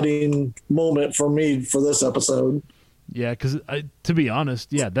exciting moment for me for this episode. Yeah, because to be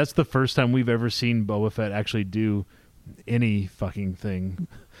honest, yeah, that's the first time we've ever seen Boba Fett actually do any fucking thing.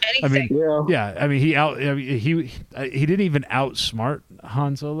 I mean, Yeah. I mean, he didn't even outsmart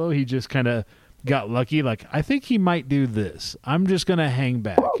Han Solo. He just kind of got lucky. Like, I think he might do this. I'm just gonna hang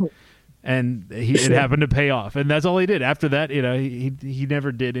back, and it happened to pay off. And that's all he did. After that, he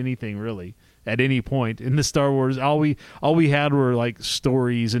never did anything really at any point in the Star Wars. All we had were like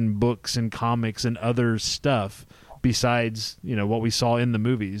stories and books and comics and other stuff besides what we saw in the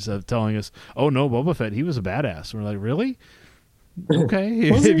movies of telling us, oh no, Boba Fett, he was a badass. And we're like, really? Okay,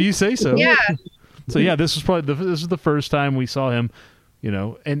 if you say so. Yeah. So yeah, this was probably this is the first time we saw him,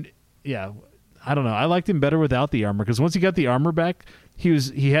 and yeah, I don't know. I liked him better without the armor, because once he got the armor back,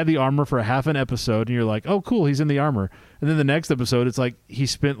 he had the armor for half an episode, and you're like, oh, cool, he's in the armor. And then the next episode, it's like he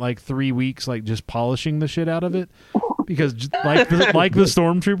spent like 3 weeks like just polishing the shit out of it, because like the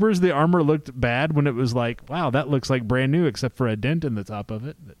stormtroopers, the armor looked bad when it was like, wow, that looks like brand new except for a dent in the top of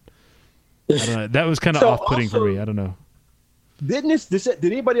it. But, I don't know. That was kind of off-putting for me. I don't know. Did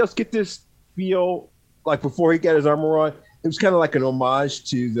anybody else get this feel like before he got his armor on? It was kind of like an homage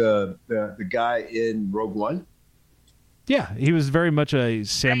to the guy in Rogue One. Yeah, he was very much a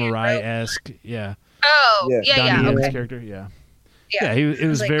samurai-esque. Yeah. Oh, yeah. Donnie Yen's Okay. character. Yeah. Yeah. It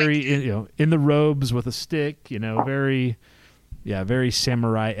was like, very in the robes with a stick. Very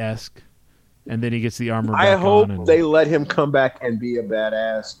samurai-esque. And then he gets the armor back I hope on. they let him come back and be a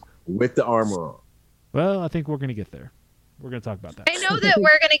badass with the armor on. Well, I think we're gonna get there. We're gonna talk about that. I know that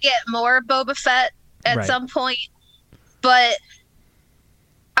we're gonna get more Boba Fett at Right. some point, but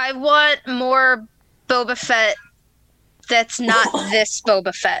I want more Boba Fett that's not this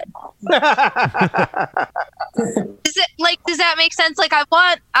Boba Fett. Does that make sense? Like I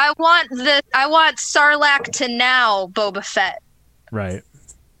want Sarlacc to now Boba Fett. Right.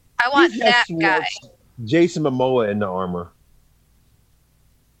 I want He that just guy. wants Jason Momoa in the armor.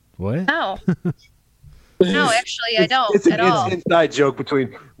 What? No. No, actually, I don't It's an at all. inside joke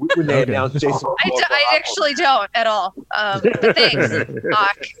between when they Okay. announced Jason Momoa. I actually don't at all. But thanks,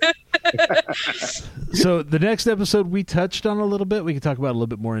 Hawk. So the next episode we touched on a little bit. We can talk about it a little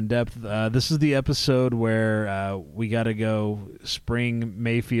bit more in depth. This is the episode where we got to go spring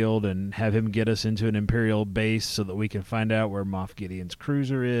Mayfield and have him get us into an Imperial base so that we can find out where Moff Gideon's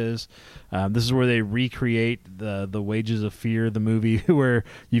cruiser is. This is where they recreate the Wages of Fear, the movie, where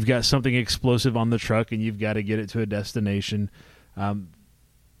you've got something explosive on the truck and you've got to get it to a destination.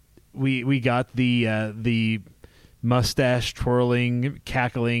 We got the mustache twirling,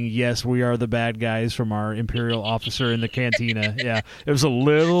 cackling, yes, we are the bad guys from our Imperial officer in the cantina. Yeah, it was a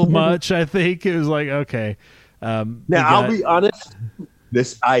little much, I think. It was like, okay. I'll be honest.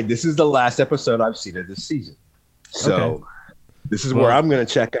 This is the last episode I've seen of this season, so Okay. this is where I'm going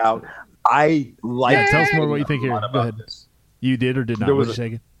to check out. I like. Yeah, tell us more what you think a here. lot Go about ahead. this. You did or did not? There What was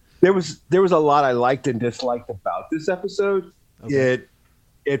did you say? There was a lot I liked and disliked about this episode. Okay.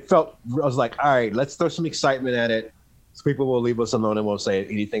 It felt, I was like, all right, let's throw some excitement at it. So people will leave us alone and won't say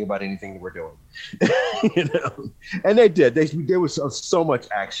anything about anything that we're doing. And they did. There was so much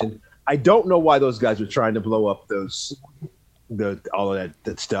action. I don't know why those guys were trying to blow up all of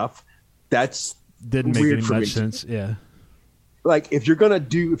that stuff. That's Didn't make weird any for much me. sense. Yeah. Like if you're gonna,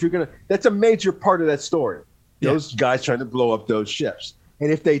 that's a major part of that story. Yeah. Those guys trying to blow up those ships.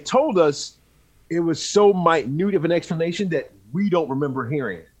 And if they told us it was so minute of an explanation that we don't remember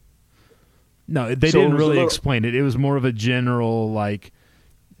hearing it. No, they So it didn't was a really little- explain it. It was more of a general, like,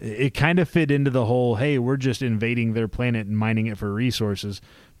 it kind of fit into the whole, hey, we're just invading their planet and mining it for resources.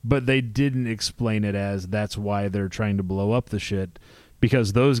 But they didn't explain it as that's why they're trying to blow up the shit.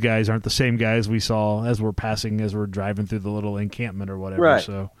 Because those guys aren't the same guys we saw as we're driving through the little encampment or whatever. Right.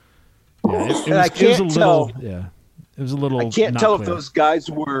 So, yeah, And I can't tell. It was a little. I can't not tell if clear. those guys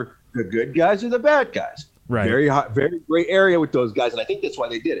were the good guys or the bad guys. Right. Very hot, very gray area with those guys, and I think that's why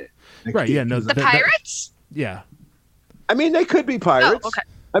they did it. Right. Yeah. No. The pirates? Yeah. I mean, they could be pirates. Oh, okay.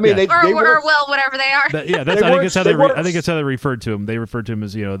 I mean, Yeah. they were. Or whatever they are. Yeah. They I think weren't- that's how they I weren't- think that's how they referred to him. They referred to him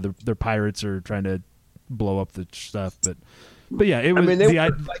as their pirates are trying to blow up the stuff, but yeah, it was. I mean, they the,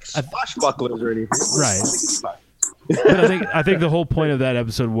 weren't like swashbucklers or anything. Right. But I think the whole point of that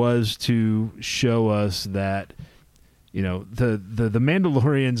episode was to show us that the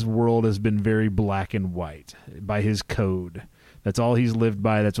Mandalorian's world has been very black and white by his code. That's all he's lived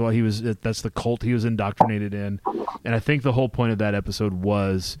by. That's the cult he was indoctrinated in. And I think the whole point of that episode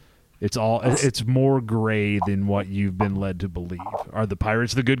was it's more gray than what you've been led to believe. Are the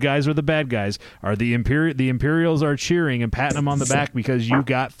pirates the good guys or the bad guys? Are the Imperials are cheering and patting them on the back because you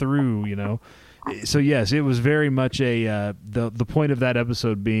got through, So yes, it was very much the point of that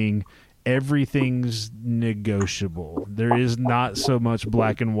episode being everything's negotiable. There is not so much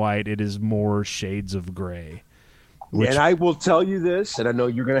black and white. It is more shades of gray. And I will tell you this, and I know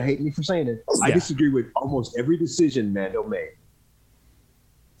you're going to hate me for saying it. I Yeah. disagree with almost every decision Mando made.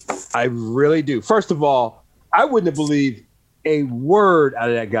 I really do. First of all, I wouldn't have believed a word out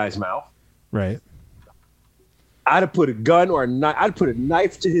of that guy's mouth. Right. I'd have put a gun or a knife. I'd put a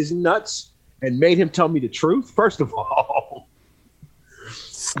knife to his nuts and made him tell me the truth. First of all,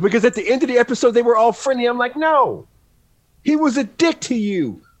 because at the end of the episode, they were all friendly. I'm like, no, he was a dick to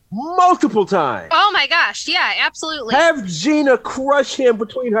you multiple times. Oh my gosh. Yeah, absolutely. Have Gina crush him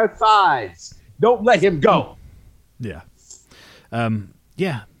between her thighs. Don't let him go. Yeah.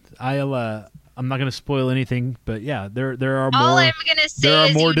 Yeah. I'm I'm not going to spoil anything, but yeah, there are more. All I'm gonna say there are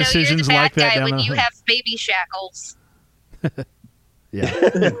is more you know decisions you're the like bad that guy down when the you road. have baby shackles. Yeah.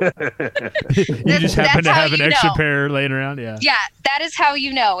 You just happen That's to how have an you extra know. pair laying around. Yeah. Yeah, that is how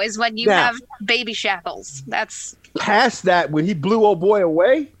you know is when you Now- have baby shackles. That's Past that, when he blew old boy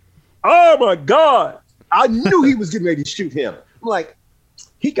away, oh my God. I knew he was getting ready to shoot him. I'm like,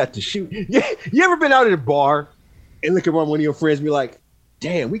 he got to shoot. Yeah, you ever been out at a bar and look around one of your friends and be like,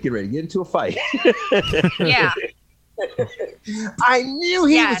 damn, we get ready to get into a fight. yeah. I knew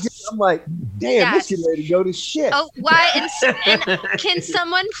he Yes. was. I'm like, damn, Yes. this getting ready to go to shit. Oh, why? And can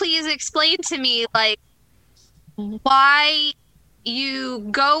someone please explain to me, like, why you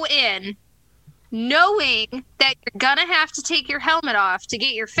go in knowing that you're gonna have to take your helmet off to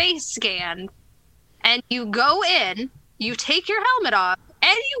get your face scanned, and you go in, you take your helmet off,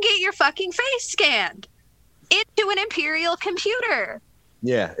 and you get your fucking face scanned into an Imperial computer.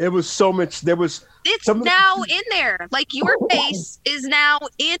 Yeah, it was so much. There was It's Some of the- now in there. Like, your face is now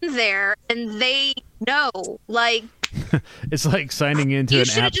in there, and they know. Like, It's like signing into you an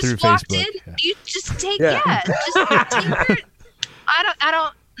should app have through just walked Facebook. in. Yeah. You just take, Yeah. just take your. I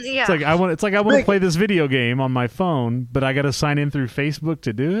don't. Yeah. It's like I want to Big- play this video game on my phone, but I got to sign in through Facebook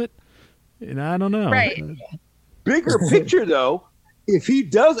to do it. And I don't know. Right. bigger picture though. If he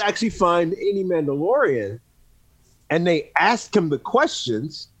does actually find any Mandalorian, and they ask him the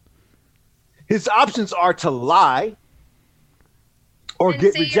questions, his options are to lie or And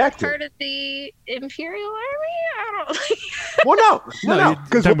get say you're rejected. part of the Imperial Army. I don't. Well, no, No, no,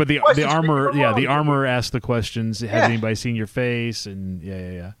 you're talking about the questions armor. we Yeah, the wrong. armor asked the questions. Has Yeah. anybody seen your face? And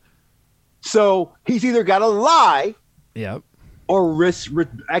yeah. So he's either got to lie Yep. or risk.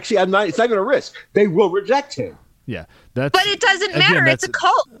 Actually, I'm not. It's not going to risk. They will reject him. Yeah. That's. But it doesn't Again, matter. It's that's- a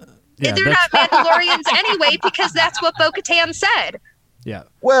cult. Yeah, They're not Mandalorians anyway because that's what Bo-Katan said. Yeah.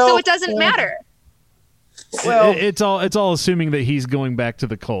 Well, So it doesn't matter. Well, it's all assuming that he's going back to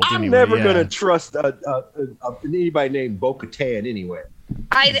the cult. I'm anyway. never yeah. going to trust anybody named Bo-Katan anyway.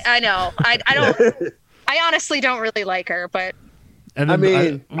 I know. I don't. I honestly don't really like her, but And I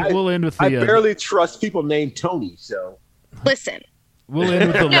then mean, we'll end with the. I barely trust people named Tony. So listen. We'll end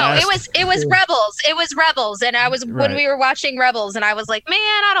with the No, last. it was Rebels. It was Rebels, and I was when Right. we were watching Rebels, and I was like, man,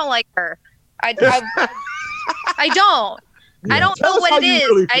 I don't like her. I don't. I don't Tell know us how what it you is.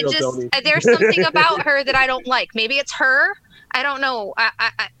 really I feel, just Tony. there's something about her that I don't like. Maybe it's her. I don't know.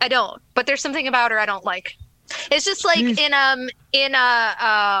 I don't. But there's something about her I don't like. It's just like She's- in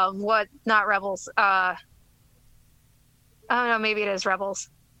what, not Rebels. I don't know, maybe it is Rebels.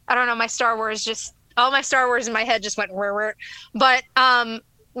 I don't know. My Star Wars all my Star Wars in my head just went where. But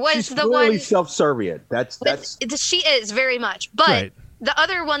was she's the really one self-servient. That's she is very much. But Right. the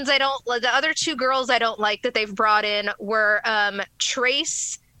other ones the other two girls I don't like that they've brought in were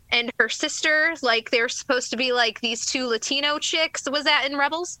Trace and her sister. Like, they're supposed to be like these two Latino chicks. Was that in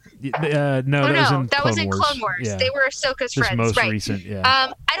Rebels? No, Oh that was in Clone Wars. Wars. Yeah. They were Ahsoka's Just friends, most right? recent. Yeah.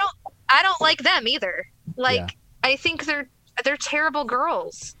 I don't like them either. Like, Yeah. I think they're terrible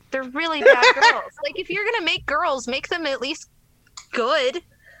girls. They're really bad girls. Like, if you're gonna make girls, make them at least good.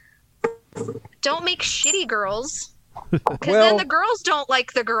 Don't make shitty girls. Because Well, then the girls don't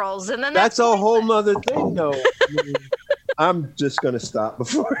like the girls, and then that's a pointless. whole nother thing, though. I mean, I'm just gonna stop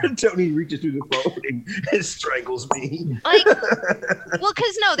before Tony reaches through the phone and strangles me. Like, well,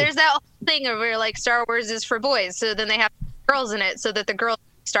 because no, there's that whole thing of where like Star Wars is for boys, so then they have girls in it, so that the girls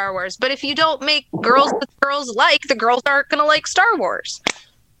like Star Wars. But if you don't make girls that girls like, the girls aren't gonna like Star Wars.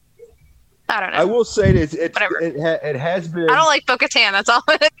 I don't know. I will say this: Whatever. it has been. I don't like Bo-Katan. That's all.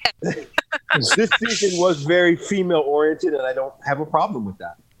 This season was very female oriented, and I don't have a problem with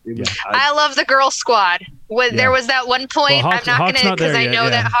that. It was, I love the girl squad. When Yeah. there was that one point, Well, Hawk's I'm not not gonna because there I yet, know yeah.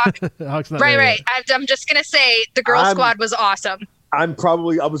 that Hawk. Hawk's not Right, there right. yet. I'm just gonna say the girl I'm- squad was awesome. I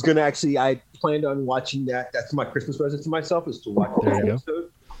was gonna actually. I planned on watching that. That's my Christmas present to myself, is to watch There that you episode.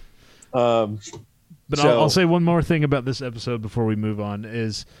 But So- I'll say one more thing about this episode before we move on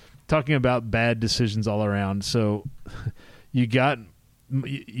is talking about bad decisions all around. So you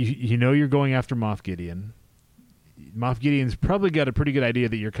know you're going after Moff Gideon. Moff Gideon's probably got a pretty good idea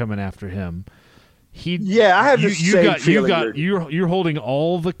that you're coming after him. Yeah, I have the same feeling. You're holding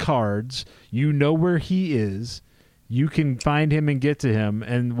all the cards. You know where he is. You can find him and get to him.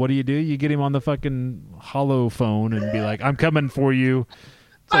 And what do? You get him on the fucking hollow phone and be like, "I'm coming for you."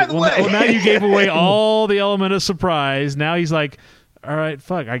 It's By like, the well, way. now you gave away all the element of surprise. Now he's like, "All right,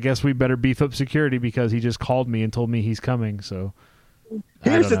 fuck. I guess we better beef up security because he just called me and told me he's coming." So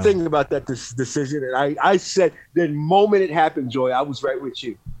Here's the know. thing about that decision, and I said the moment it happened, Joy, I was right with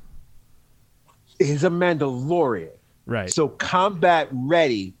you. He's a Mandalorian, right. so combat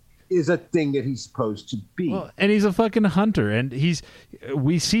ready is a thing that he's supposed to be. Well, and he's a fucking hunter, and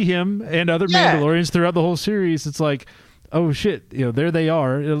we see him and other Yeah. Mandalorians throughout the whole series. It's like, oh shit, there they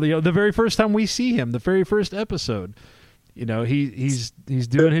are. The very first time we see him, the very first episode, he's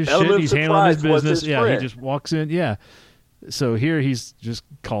doing his shit, he's handling his surprise was business. his Yeah, friend. he just walks in. Yeah. So here he's just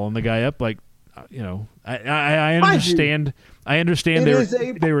calling the guy up, like, I understand. I understand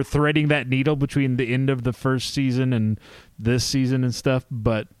they were threading that needle between the end of the first season and this season and stuff,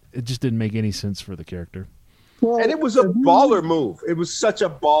 but it just didn't make any sense for the character. Well, And it was a baller move. It was such a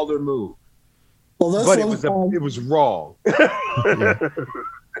baller move. Well, that's But what it was wrong. Yeah.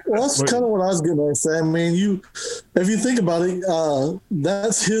 Well, that's kind of what I was going to say. I mean, if you think about it,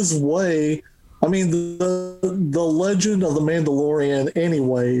 that's his way. I mean, the legend of the Mandalorian,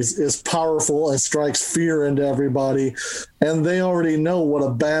 anyways, is powerful and strikes fear into everybody, and they already know what a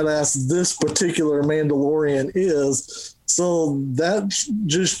badass this particular Mandalorian is. So that's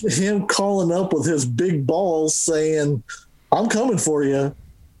just him calling up with his big balls, saying, "I'm coming for you."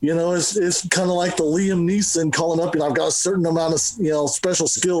 It's kind of like the Liam Neeson calling up, I've got a certain amount of, special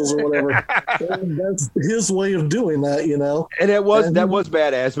skills or whatever. And that's his way of doing that, And that was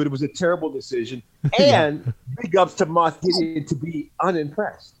badass, but it was a terrible decision. And big ups to Moff Gideon to be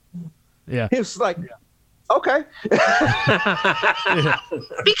unimpressed. Yeah. He was like, okay. Yeah.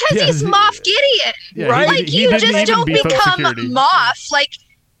 Because he's Moff Gideon, Yeah, Right? Like he you didn't just even don't beef up become security. Moff. Like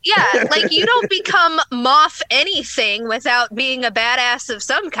you don't become Moff anything without being a badass of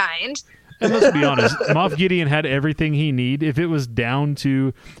some kind. And let's be honest, Moff Gideon had everything he needed. If it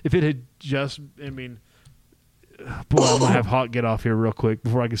had just, boy, I'm gonna have Hawk get off here real quick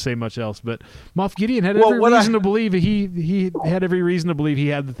before I can say much else. But Moff Gideon had every reason to believe he had every reason to believe he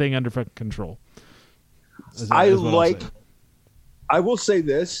had the thing under fucking control. I will say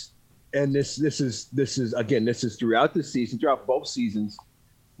this, and this is throughout the season, throughout both seasons.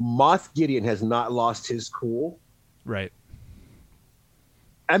 Moff Gideon has not lost his cool. Right.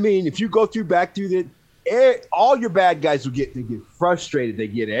 I mean, if you go back through all your bad guys they get frustrated, they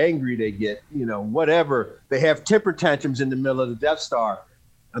get angry, they get, whatever. They have temper tantrums in the middle of the Death Star.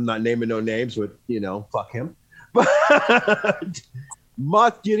 I'm not naming no names, but fuck him. But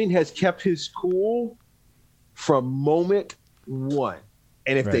Moff Gideon has kept his cool from moment one.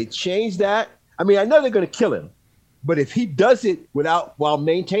 And if they change that, I know they're going to kill him. But if he does it while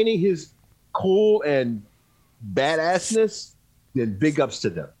maintaining his cool and badassness, then big ups to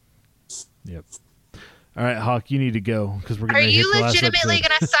them. Yep. All right, Hawk, you need to go because we're Are going to hit you the last legitimately episode.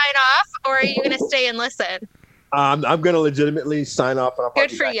 going to sign off, or are you going to stay and listen? I'm going to legitimately sign off. And I'll Good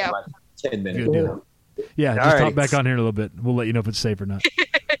be for back you. in like 10 minutes. Good deal. Yeah, just All hop right. back on here in a little bit. We'll let you know if it's safe or not.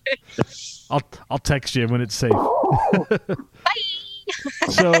 I'll text you when it's safe.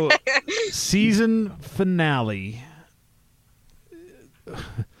 So, season finale.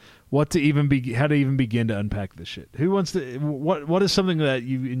 How to even begin to unpack this shit? Who wants to? What is something that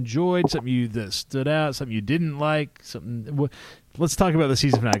you enjoyed? Something that stood out? Something you didn't like? Something. Let's talk about the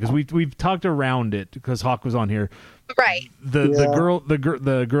season finale because we've talked around it because Hawk was on here. Right.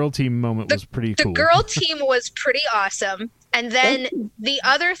 The girl team moment was pretty cool. The girl team was pretty awesome, and then the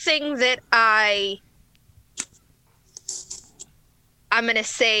other thing that I'm gonna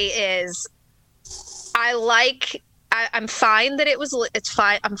say is I'm fine that it was. It's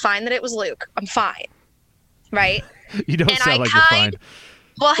fine. I'm fine that it was Luke. I'm fine. Right. You don't sound like you're fine.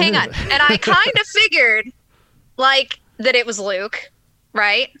 Well, hang on. And I kind of figured that it was Luke,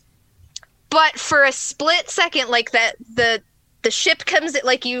 right? But for a split second, that the ship comes,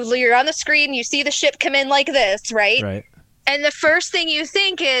 you're on the screen, you see the ship come in like this, right? Right. And the first thing you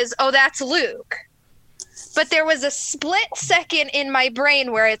think is, oh, that's Luke. But there was a split second in my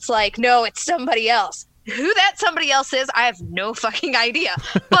brain where it's like, no, it's somebody else. Who that somebody else is, I have no fucking idea.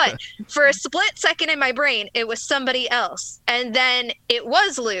 But for a split second in my brain, it was somebody else. And then it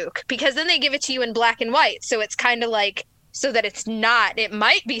was Luke, because then they give it to you in black and white. So it's kind of like, so that it's not, it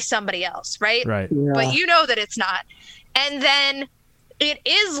might be somebody else, right? Right. Yeah. But you know that it's not. And then it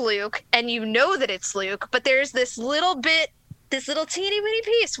is Luke, and you know that it's Luke, but there's this little teeny weeny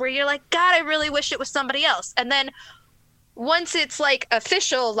piece where you're like, God, I really wish it was somebody else. And then once it's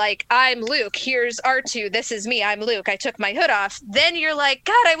official, I'm Luke, here's R2, this is me, I'm Luke, I took my hood off, then you're like,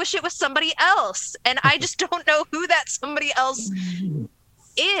 God, I wish it was somebody else. And I just don't know who that somebody else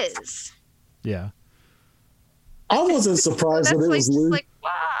is. Yeah. I wasn't surprised that it was Luke.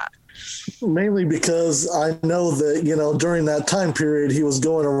 Wow. Mainly because I know that, during that time period, he was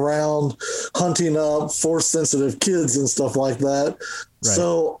going around hunting up Force-sensitive kids and stuff like that. Right.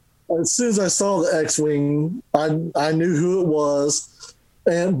 So as soon as I saw the X-Wing, I knew who it was.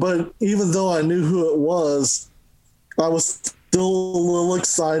 But even though I knew who it was, I was still a little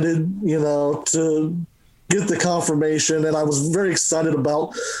excited, to get the confirmation. And I was very excited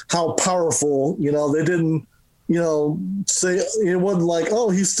about how powerful, they didn't, say it wasn't like, oh,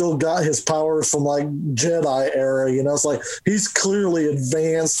 he's still got his powers from like Jedi era. It's like he's clearly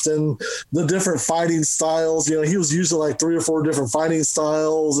advanced in the different fighting styles. He was using like 3 or 4 different fighting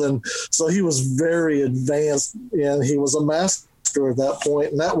styles. And so he was very advanced and he was a master at that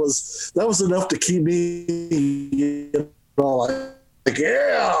point. And that was enough to keep me, like,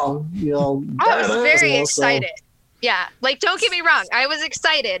 yeah, I was very excited. Yeah. Like, don't get me wrong. I was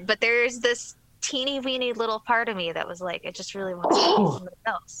excited, but there's this teeny weeny little part of me that was like, I just really want to see somebody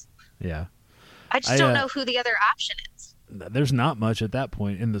else. Yeah. I just don't know who the other option is. There's not much at that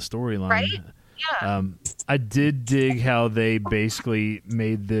point in the storyline. Right? Yeah. I did dig how they basically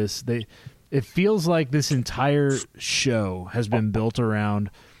made this. It feels like this entire show has been built around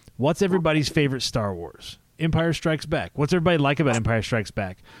what's everybody's favorite Star Wars? Empire Strikes Back. What's everybody like about Empire Strikes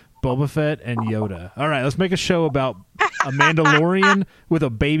Back? Boba Fett and Yoda. All right, let's make a show about a Mandalorian with a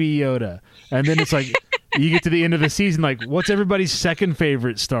baby Yoda. And then it's like, you get to the end of the season, like, what's everybody's second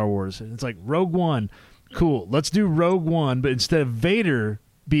favorite Star Wars? And it's like, Rogue One. Cool. Let's do Rogue One, but instead of Vader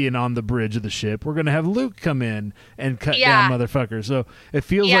being on the bridge of the ship, we're going to have Luke come in and cut down motherfuckers. So it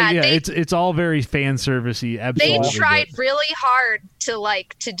feels it's all very fan servicey. Absolutely. They tried really hard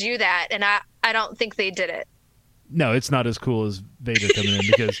to do that, and I don't think they did it. No, it's not as cool as Vader coming in,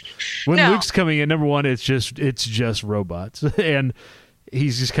 because when Luke's coming in, number one, it's just robots, and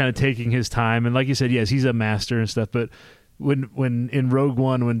he's just kind of taking his time. And like you said, yes, he's a master and stuff. But when in Rogue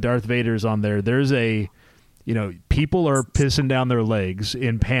One, when Darth Vader's on there, there's people are pissing down their legs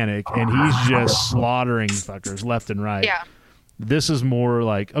in panic, and he's just slaughtering fuckers left and right. Yeah. This is more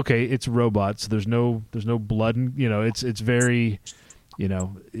like, okay, it's robots. There's no blood, and it's very.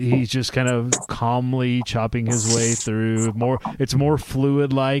 He's just kind of calmly chopping his way through. It's more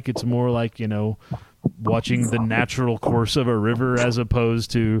fluid-like. It's more like, watching the natural course of a river as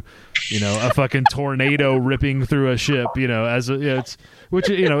opposed to, a fucking tornado ripping through a ship. It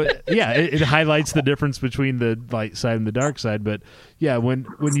highlights the difference between the light side and the dark side. But yeah, when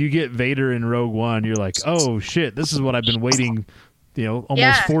you get Vader in Rogue One, you're like, oh shit, this is what I've been waiting,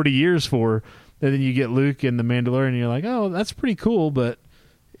 almost 40 years for. And then you get Luke and the Mandalorian, and you're like, oh, that's pretty cool, but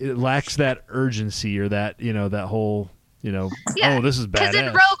it lacks that urgency or that, that whole, oh, this is badass. Because in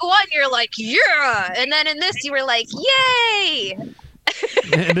Rogue One, you're like, yeah. And then in this, you were like, yay.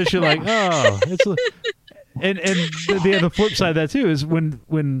 And then you're like, oh. And the flip side of that, too, is when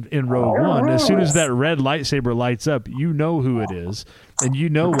in Rogue One, as soon as that red lightsaber lights up, you know who it is, and you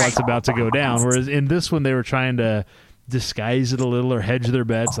know what's about to go down. Whereas in this one, they were trying to disguise it a little or hedge their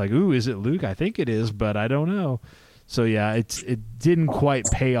bets, like, ooh, is it Luke? I think it is, but I don't know. So yeah, it didn't quite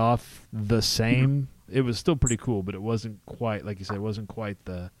pay off the same. It was still pretty cool, but it wasn't quite, like you said, it wasn't quite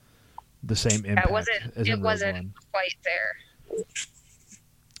the same impact. It wasn't quite there.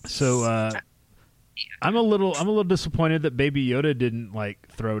 So I'm a little disappointed that Baby Yoda didn't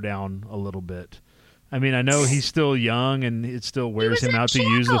throw down a little bit. I mean, I know he's still young and it still wears him out to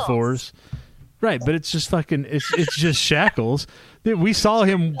use the Force. Right, but it's just fucking, it's just shackles. We saw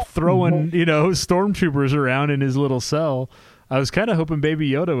him throwing, stormtroopers around in his little cell. I was kind of hoping Baby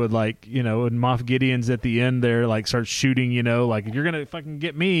Yoda would and Moff Gideon's at the end there, start shooting, if you're going to fucking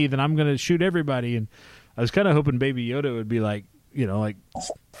get me, then I'm going to shoot everybody. And I was kind of hoping Baby Yoda would be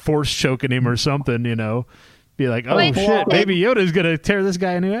force choking him or something, be like, oh shit, Baby Yoda's going to tear this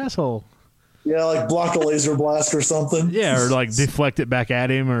guy a new asshole. Yeah, block a laser blast or something. Yeah, or deflect it back at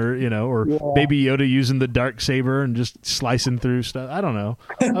him, or Baby Yoda using the dark saber and just slicing through stuff. I don't know.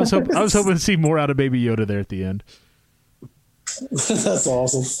 I was hoping to see more out of Baby Yoda there at the end. That's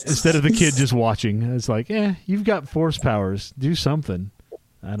awesome. Instead of the kid just watching, it's like, you've got Force powers. Do something.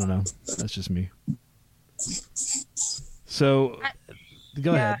 I don't know. That's just me. So,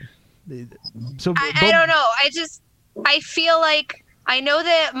 go ahead. So I don't know. I feel like. I know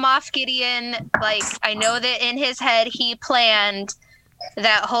that Moff Gideon, I know that in his head he planned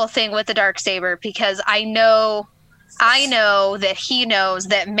that whole thing with the Darksaber, because I know that he knows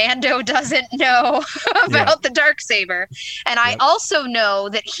that Mando doesn't know about the Darksaber. And I also know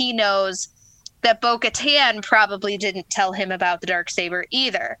that he knows that Bo-Katan probably didn't tell him about the Darksaber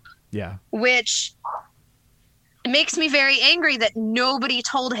either. Yeah. Which makes me very angry that nobody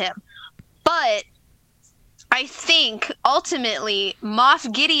told him. But I think ultimately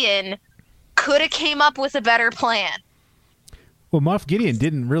Moff Gideon could have came up with a better plan. Well, Moff Gideon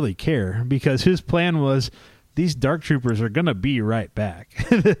didn't really care, because his plan was these dark troopers are going to be right back.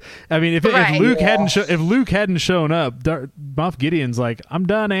 I mean, if Luke hadn't shown up, Moff Gideon's like, I'm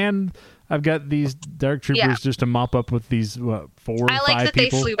done, and I've got these Dark Troopers just to mop up with these 4 or 5 people. I like that they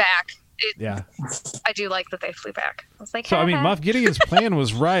flew back. Yeah. I do like that they flew back. I was like, so I mean, Moff Gideon's plan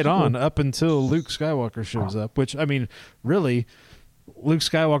was right on up until Luke Skywalker shows up, which I mean, really, Luke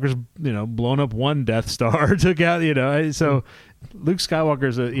Skywalker's blown up one Death Star, took out so Luke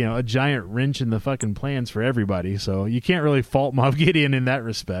Skywalker's a giant wrench in the fucking plans for everybody. So you can't really fault Moff Gideon in that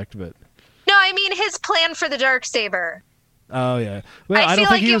respect, but no, I mean his plan for the Darksaber. Oh yeah, well I feel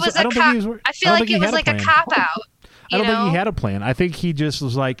like it was like a cop out. I don't think he had a plan. I think he just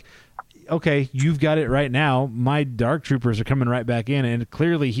was like, okay, you've got it right now. My Dark Troopers are coming right back in, and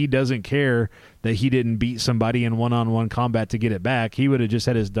clearly he doesn't care that he didn't beat somebody in one-on-one combat to get it back. He would have just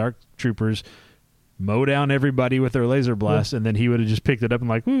had his Dark Troopers mow down everybody with their laser blast, and then he would have just picked it up and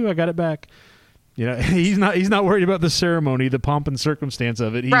like, "Ooh, I got it back." He's not worried about the ceremony, the pomp and circumstance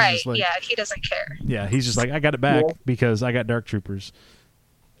of it. He's right? Just like, yeah, he doesn't care. Yeah, he's just like, I got it back because I got Dark Troopers.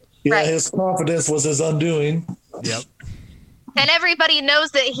 Yeah, right. His confidence was his undoing. Yep. And everybody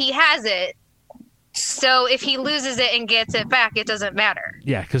knows that he has it. So if he loses it and gets it back, it doesn't matter.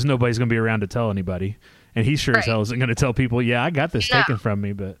 Yeah, because nobody's going to be around to tell anybody. And he sure as hell isn't going to tell people, yeah, I got this taken from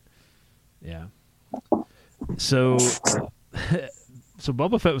me. But, yeah. So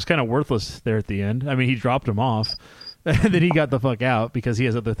Boba Fett was kind of worthless there at the end. I mean, he dropped him off. And then he got the fuck out because he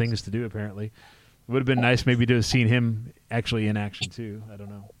has other things to do, apparently. It would have been nice maybe to have seen him actually in action, too. I don't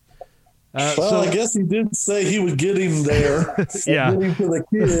know. I guess he did say he would get him there. Yeah. Get him to the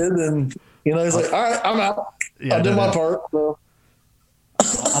kid. And, he's like, all right, I'm out. Yeah, I did my part. So.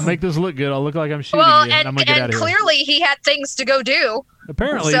 I'll make this look good. I'll look like I'm shooting you. And I'm going to get out of here. And clearly he had things to go do.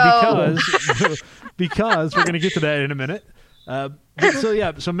 Apparently, because we're going to get to that in a minute. So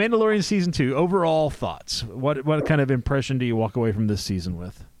Mandalorian Season 2, overall thoughts. What kind of impression do you walk away from this season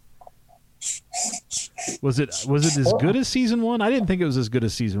with? Was it as good as Season 1? I didn't think it was as good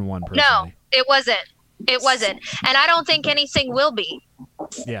as Season 1, personally. No, it wasn't. It wasn't. And I don't think anything will be.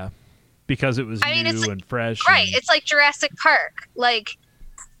 Yeah, because it was new and fresh. Right, it's like Jurassic Park. Like,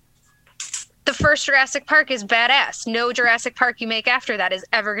 the first Jurassic Park is badass. No Jurassic Park you make after that is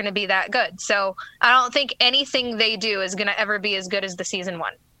ever going to be that good. So I don't think anything they do is going to ever be as good as the Season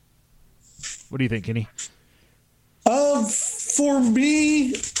 1. What do you think, Kenny? For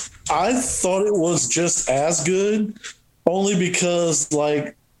me, I thought it was just as good, only because,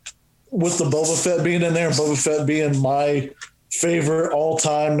 like, with the Boba Fett being in there, Boba Fett being my favorite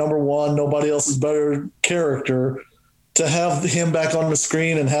all-time #1, nobody else is better character, to have him back on the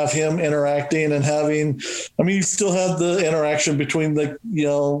screen and have him interacting and having, you still have the interaction between the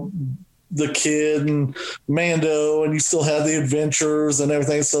kid and Mando, and you still have the adventures and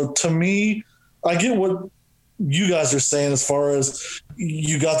everything. So to me, I get what you guys are saying as far as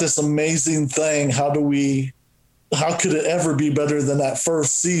you got this amazing thing. How could it ever be better than that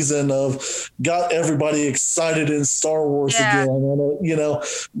first season of got everybody excited in Star Wars again?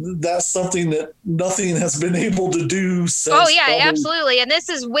 And, that's something that nothing has been able to do since. Oh, yeah, absolutely. And this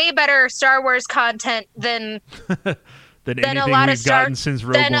is way better Star Wars content than anything a lot we've gotten since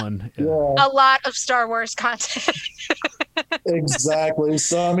Rogue One. Yeah. A lot of Star Wars content. Exactly.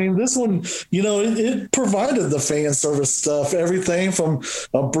 So, this one, it provided the fan service stuff, everything from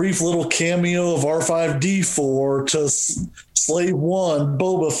a brief little cameo of R5D4 to Slave One,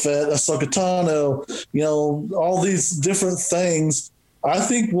 Boba Fett, Ahsoka Tano, all these different things, I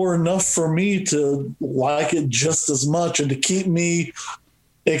think were enough for me to like it just as much and to keep me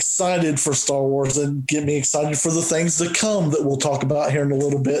excited for Star Wars and get me excited for the things to come that we'll talk about here in a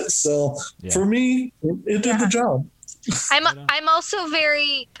little bit. So for me, it did the job. I'm also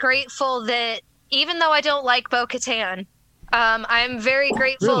very grateful that even though I don't like Bo-Katan, I'm very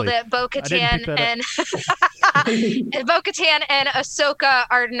grateful that Bo-Katan and Bo-Katan and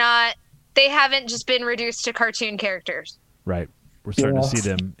Ahsoka they haven't just been reduced to cartoon characters. Right. We're starting to see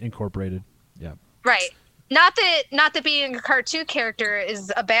them incorporated. Yeah. Right. Not that being a cartoon character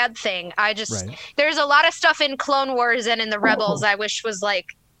is a bad thing. There's a lot of stuff in Clone Wars and in the Rebels I wish was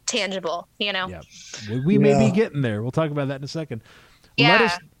like tangible, Yeah. We may be getting there. We'll talk about that in a second.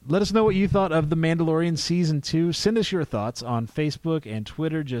 Yeah. Let us know what you thought of The Mandalorian Season 2. Send us your thoughts on Facebook and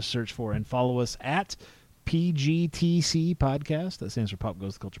Twitter. Just search for and follow us at PGTC Podcast. That stands for Pop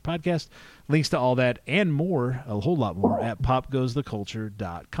Goes the Culture Podcast. Links to all that and more, a whole lot more, at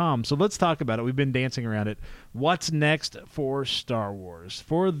popgoestheculture.com. So let's talk about it. We've been dancing around it. What's next for Star Wars,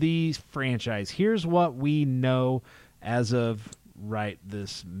 for the franchise? Here's what we know as of right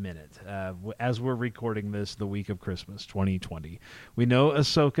this minute, as we're recording this the week of Christmas 2020. We know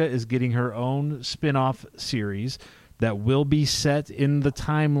Ahsoka is getting her own spin-off series that will be set in the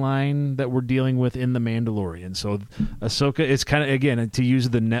timeline that we're dealing with in The Mandalorian. So Ahsoka is kind of, again, to use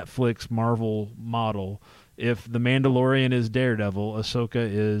the Netflix Marvel model, if The Mandalorian is Daredevil, Ahsoka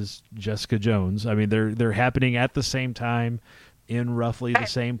is Jessica Jones. I mean, they're happening at the same time in roughly the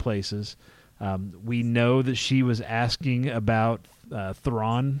same places. We know that she was asking about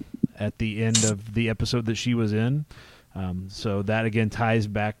Thrawn at the end of the episode that she was in. So that again ties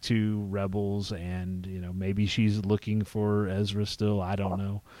back to Rebels, and maybe she's looking for Ezra still. I don't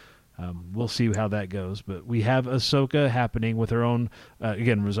know. We'll see how that goes. But we have Ahsoka happening with her own.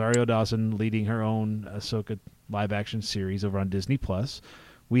 Again, Rosario Dawson leading her own Ahsoka live action series over on Disney Plus.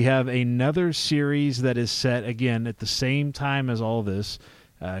 We have another series that is set again at the same time as all this.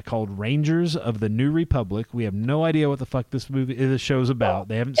 Called Rangers of the New Republic. We have no idea what the fuck this show's about.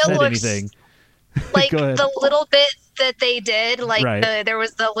 They haven't said anything. Like the little bit that they did, like right. There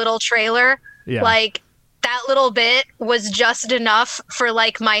was the little trailer. Yeah. Like that little bit was just enough for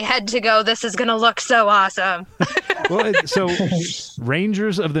like my head to go, this is gonna look so awesome. Well, so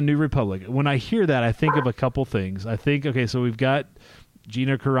Rangers of the New Republic. When I hear that, I think of a couple things. I think, okay, so we've got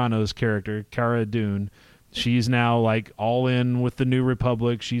Gina Carano's character, Cara Dune. She's now like all in with the New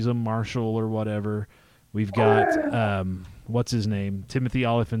Republic. She's a marshal or whatever. We've got what's his name? Timothy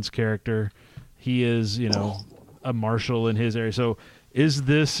Olyphant's character. He is, a marshal in his area. So is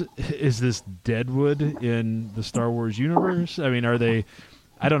this Deadwood in the Star Wars universe? I mean, are they?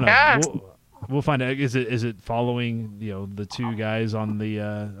 I don't know. Yeah. We'll find out. Is it following the two guys on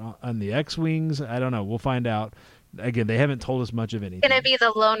the X-wings? I don't know. We'll find out. Again, they haven't told us much of anything. It's gonna be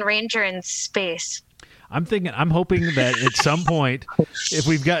the Lone Ranger in space. I'm hoping that at some point,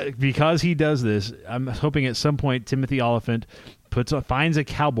 because he does this, I'm hoping at some point Timothy Olyphant finds a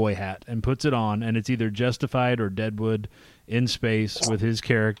cowboy hat and puts it on, and it's either Justified or Deadwood in space with his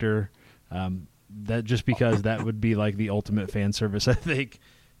character. That just because that would be like the ultimate fan service, I think,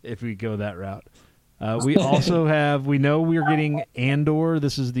 if we go that route. We also we know we're getting Andor.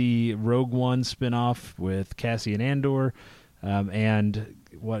 This is the Rogue One spinoff with Cassian Andor, and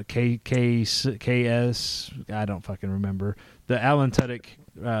what KS, I don't fucking remember, the Alan Tudyk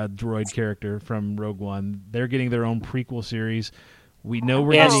droid character from Rogue One. They're getting their own prequel series. We know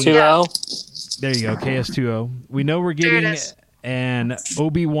we're getting KS2O. There you go, KS2O. We know we're getting an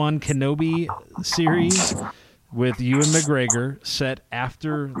Obi-Wan Kenobi series with Ewan McGregor set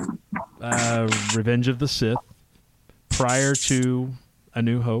after Revenge of the Sith, prior to A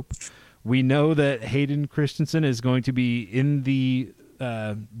New Hope. We know that Hayden Christensen is going to be in the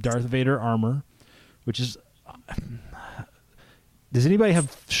Darth Vader armor, which is... Does anybody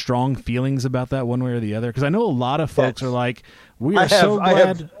have strong feelings about that one way or the other? Because I know a lot of folks are like, we are so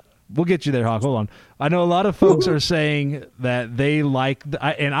glad... We'll get you there, Hawk. Hold on. I know a lot of folks are saying that they like...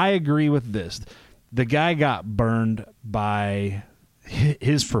 and I agree with this. The guy got burned by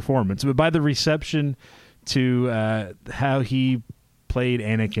his performance, but by the reception to how he played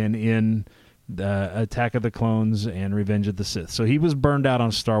Anakin in Attack of the Clones and Revenge of the Sith. So he was burned out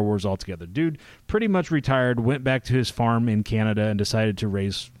on Star Wars altogether. Dude pretty much retired, went back to his farm in Canada and decided to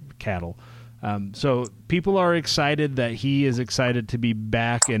raise cattle. So people are excited that he is excited to be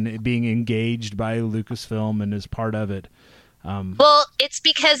back and being engaged by Lucasfilm and is part of it. Well, it's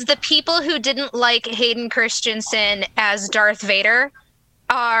because the people who didn't like Hayden Christensen as Darth Vader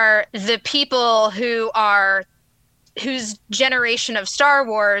are the people whose generation of Star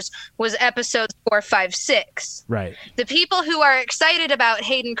Wars was episodes 4, 5, 6. Right. The people who are excited about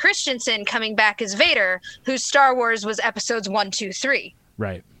Hayden Christensen coming back as Vader, whose Star Wars was episodes 1, 2, 3.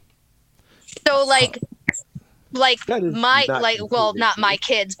 Right. So not my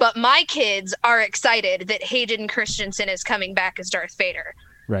kids, but my kids are excited that Hayden Christensen is coming back as Darth Vader.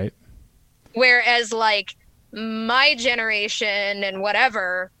 Right. Whereas like my generation and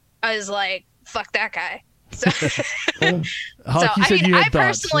whatever is like, fuck that guy. So, Hawk, I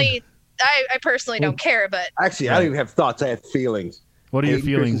personally don't care, but actually I don't even have thoughts. I have feelings. What are your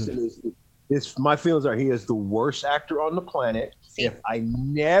feelings? My feelings are he is the worst actor on the planet. If I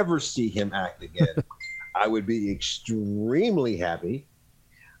never see him act again, I would be extremely happy.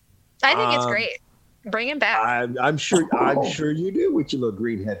 I think it's great. Bring him back. I'm sure you do with your little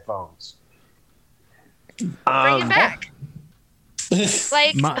green headphones. Bring him back.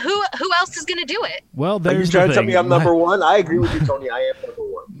 Like who else is gonna do it? Well, there's you trying to tell me I'm number one? I agree with you, Tony. I am number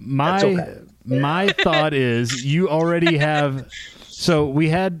one. My thought is you already have. So we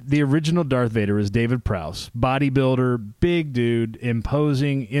had the original Darth Vader was David Prowse, bodybuilder, big dude,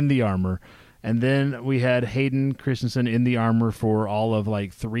 imposing in the armor. And then we had Hayden Christensen in the armor for all of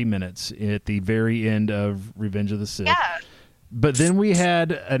like 3 minutes at the very end of Revenge of the Sith. Yeah. But then we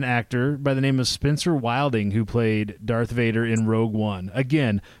had an actor by the name of Spencer Wilding who played Darth Vader in Rogue One.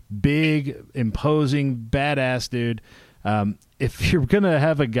 Again, big, imposing, badass dude. If you're gonna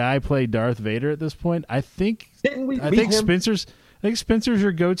have a guy play Darth Vader at this point, I think Spencer's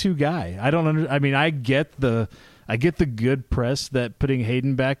your go-to guy. I get the good press that putting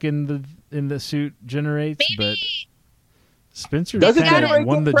Hayden back in the suit generates, but Spencer kind of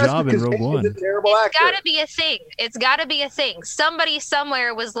won the job in Rogue One. It's got to be a thing. It's got to be a thing. Somebody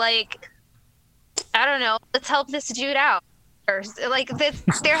somewhere was like, I don't know, let's help this dude out. Or like,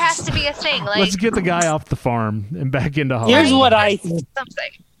 there has to be a thing. Like, let's get the guy off the farm and back into Hollywood. Here's what I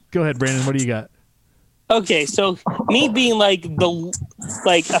something. Go ahead, Brandon. What do you got? Okay, so me being like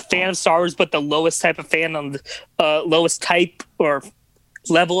a fan of Star Wars, but the lowest type of fan on the lowest type or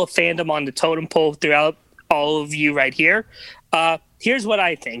level of fandom on the totem pole throughout all of you right here. Here's what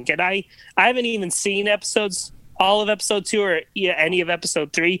I think, and I haven't even seen all of episode 2 or any of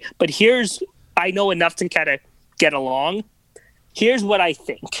episode 3, but I know enough to kind of get along. Here's what I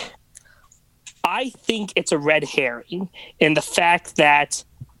think. I think it's a red herring in the fact that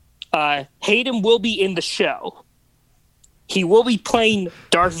Hayden will be in the show. He will be playing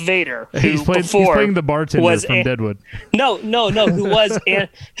Darth Vader. He's playing the bartender from Deadwood. No. Who was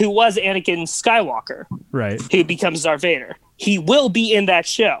Anakin Skywalker? Right. Who becomes Darth Vader? He will be in that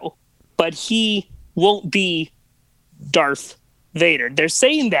show, but he won't be Darth Vader. They're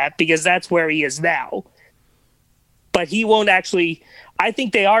saying that because that's where he is now, but he won't actually. I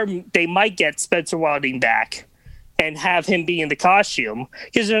think they might get Spencer Wilding back and have him be in the costume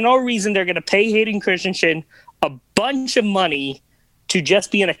because there's no reason they're going to pay Hayden Christensen a bunch of money to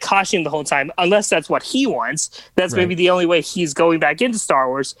just be in a costume the whole time, unless that's what he wants. That's maybe the only way he's going back into Star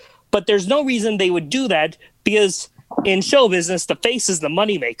Wars. But there's no reason they would do that because in show business, the face is the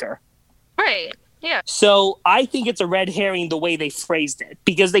moneymaker. Right. Yeah. So I think it's a red herring the way they phrased it,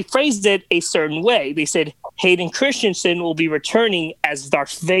 because they phrased it a certain way. They said Hayden Christensen will be returning as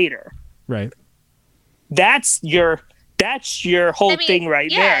Darth Vader. Right. That's your whole thing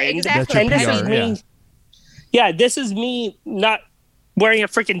right there. Exactly. And this is me. Yeah, this is me not wearing a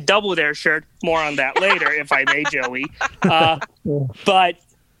freaking Double Dare shirt. More on that later, if I may, Joey. But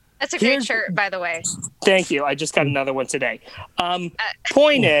that's a great shirt, by the way. Thank you. I just got another one today.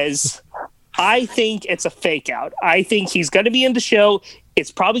 Point is, I think it's a fake out. I think he's going to be in the show.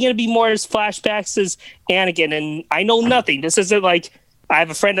 It's probably going to be more as flashbacks as Anakin. And I know nothing. This isn't like I have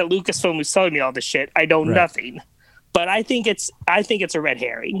a friend at Lucasfilm who's telling me all this shit. I know nothing. But I think it's a red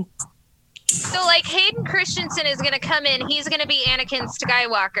herring. So, like, Hayden Christensen is going to come in. He's going to be Anakin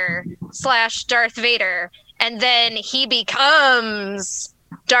Skywalker / Darth Vader. And then he becomes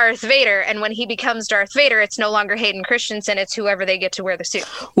Darth Vader. And when he becomes Darth Vader, it's no longer Hayden Christensen. It's whoever they get to wear the suit.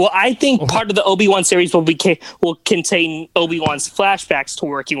 Well, I think part of the Obi-Wan series will contain Obi-Wan's flashbacks to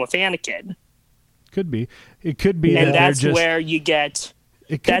working with Anakin. Could be. It could be. And that's where you get...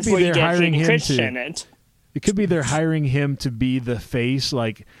 That's where you get Hayden Christensen in it. It could be they're hiring him to be the face,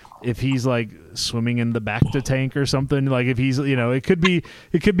 like if he's like swimming in the Bacta tank or something. Like if he's, it could be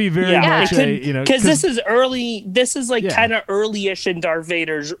very much because this is early. This is like kind of early-ish in Darth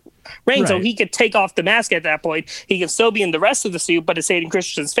Vader's reign, so he could take off the mask at that point. He can still be in the rest of the suit, but it's Hayden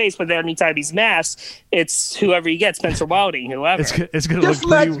Christensen's face. But anytime he's masked, it's whoever he gets, Spencer Wilding, whoever. It's gonna look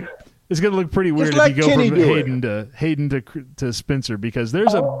pretty. It's going to look pretty weird if you go from Hayden to Spencer, because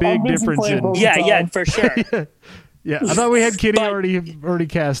there's a big difference in... Yeah, for sure. Yeah, I thought we had Kenny already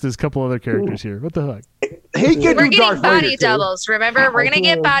cast as a couple other characters here. What the fuck? We're getting body doubles, remember? We're going to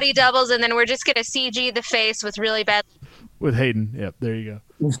get body doubles, and then we're just going to CG the face with really bad... With Hayden. Yep, there you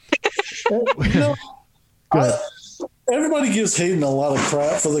go. Go ahead. Everybody gives Hayden a lot of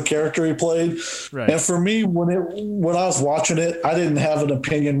crap for the character he played, and for me, when I was watching it, I didn't have an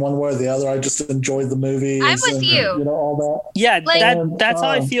opinion one way or the other. I just enjoyed the movie. I'm with you. All that. Yeah, that's how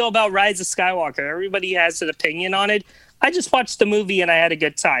I feel about Rise of Skywalker. Everybody has an opinion on it. I just watched the movie and I had a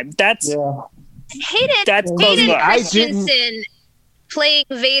good time. Hayden Christensen playing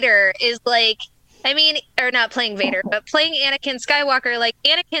Vader is like, or not playing Vader, but playing Anakin Skywalker. Like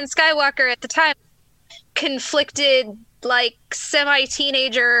Anakin Skywalker at the time. Conflicted, like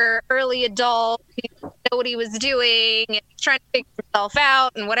semi-teenager, early adult, he didn't know what he was doing, and trying to figure himself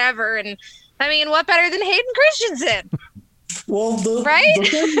out and whatever. And what better than Hayden Christensen? Well,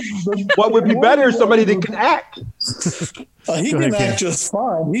 what would be better is somebody that can act. He can act just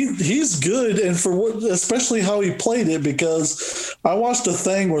fine. He's good, and especially how he played it, because I watched a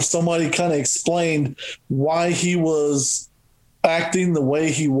thing where somebody kind of explained why he was acting the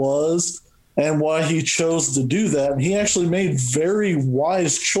way he was. And why he chose to do that. And he actually made very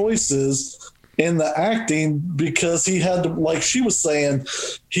wise choices in the acting because he had to, like she was saying,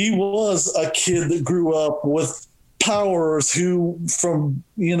 he was a kid that grew up with powers who from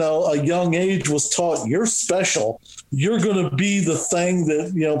a young age was taught you're special, you're going to be the thing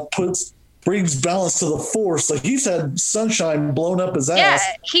that brings balance to the force. Like he's had sunshine blown up his ass.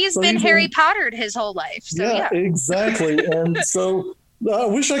 Yeah, he's been Harry Pottered his whole life. So yeah. Exactly. And so I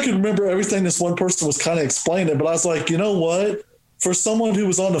wish I could remember everything this one person was kind of explaining, but I was like, you know what? For someone who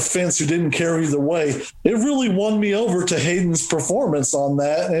was on the fence who didn't care either way, it really won me over to Hayden's performance on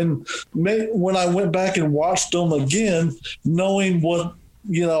that. And when I went back and watched him again, knowing what,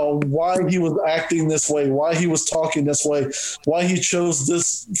 why he was acting this way, why he was talking this way, why he chose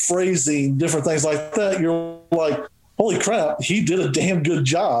this phrasing, different things like that, you're like, holy crap, he did a damn good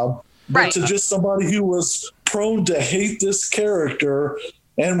job. But to just somebody who was prone to hate this character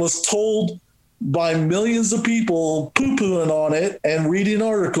and was told by millions of people poo-pooing on it and reading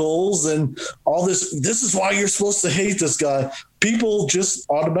articles and all this is why you're supposed to hate this guy. People just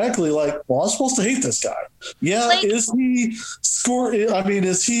automatically like, well, I'm supposed to hate this guy. Yeah. Is he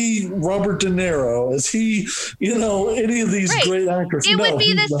is he Robert De Niro? Is he, any of these great actors? It would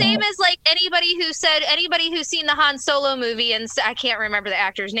be the same as like anybody who's seen the Han Solo movie and I can't remember the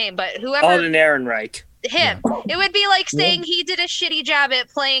actor's name, but whoever. Alden Ehrenreich. Him. It would be like saying he did a shitty job at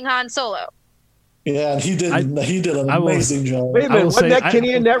playing Han Solo. Yeah, and he did an amazing job. Wait a minute, wasn't that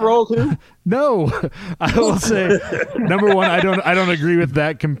Kenny in that role too? No, I will say, number one, I don't agree with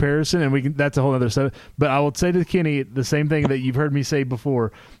that comparison, and that's a whole other stuff. But I will say to Kenny the same thing that you've heard me say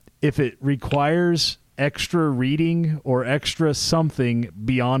before. If it requires extra reading or extra something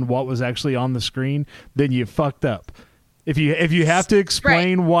beyond what was actually on the screen, then you fucked up. If you have to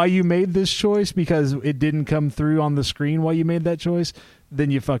explain why you made this choice because it didn't come through on the screen while you made that choice, then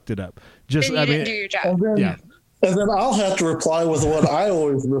you fucked it up. Then you didn't do your job. And then I'll have to reply with what I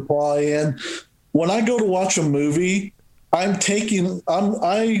always reply in. When I go to watch a movie, I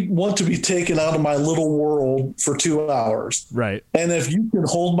want to be taken out of my little world for 2 hours. Right. And if you can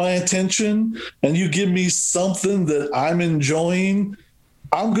hold my attention and you give me something that I'm enjoying,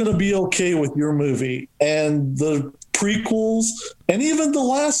 I'm going to be okay with your movie. And the prequels and even the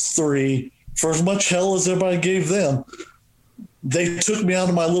last three, for as much hell as everybody gave them, they took me out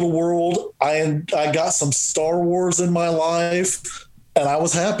of my little world. I got some Star Wars in my life and I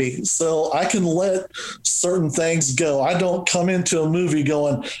was happy. So I can let certain things go. I don't come into a movie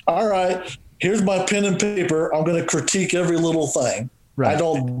going, all right, here's my pen and paper. I'm going to critique every little thing. Right. I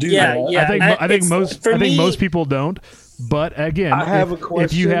don't do that. Yeah, I think most people don't. But again, I have a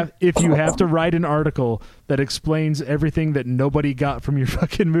question. If you have to write an article that explains everything that nobody got from your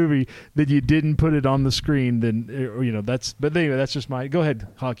fucking movie that you didn't put it on the screen, then that's. But anyway, that's just my. Go ahead,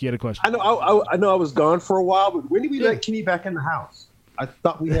 Hawk. You had a question. I know. I was gone for a while, but when did we let Kenny back in the house? I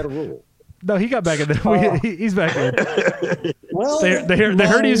thought we had a rule. No, he got back in there. He's back in. Well, they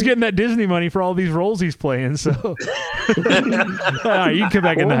heard he was getting that Disney money for all these roles he's playing. So, all right, you can come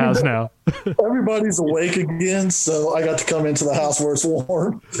back in the house now. Everybody's awake again, so I got to come into the house where it's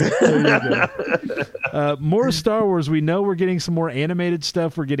warm. More Star Wars. We know we're getting some more animated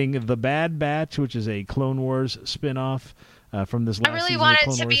stuff. We're getting The Bad Batch, which is a Clone Wars spinoff from this last season. I really want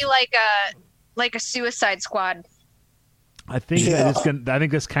it to be like a Suicide Squad. I think I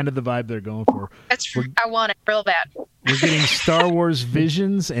think that's kind of the vibe they're going for. I want it real bad. We're getting Star Wars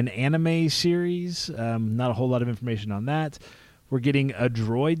Visions, an anime series. Not a whole lot of information on that. We're getting A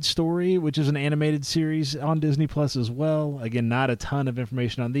Droid Story, which is an animated series on Disney Plus as well. Again, not a ton of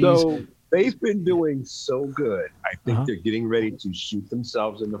information on these. So they've been doing so good. I think they're getting ready to shoot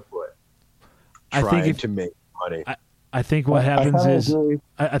themselves in the foot, trying to make money. I think what happens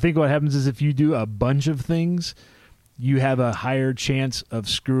is if you do a bunch of things, you have a higher chance of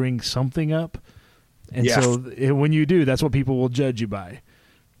screwing something up. And so when you do, that's what people will judge you by.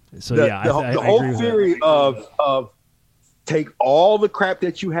 So the whole theory of take all the crap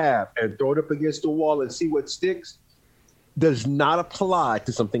that you have and throw it up against the wall and see what sticks does not apply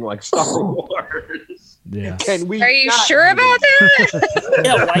to something like Star Wars. Yeah. Are you sure about that?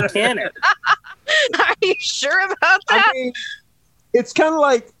 Yeah, why can't it? Are you sure about that? I mean, it's kind of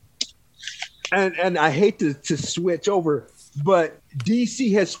like, and I hate to switch over, but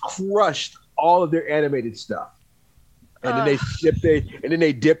DC has crushed all of their animated stuff, and then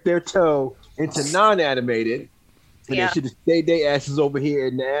they dip their toe into non-animated, and they should have stayed their asses over here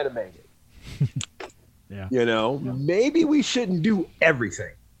in the animated. Maybe we shouldn't do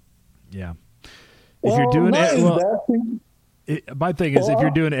everything. Yeah. If you're doing it, My thing is, if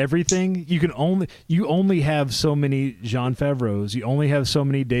you're doing everything, you only have so many Jon Favreau's, you only have so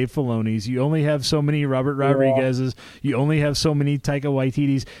many Dave Filoni's, you only have so many Robert Rodriguez's, you only have so many Taika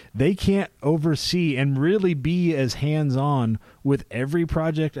Waititi's. They can't oversee and really be as hands-on with every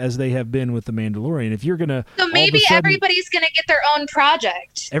project as they have been with The Mandalorian. If you're gonna, so maybe everybody's gonna get their own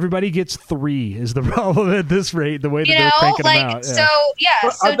project. Everybody gets 3 is the problem at this rate. The way that they're cranking them out. So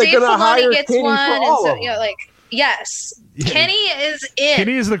Dave Filoni gets one, and so yes. Kenny is in.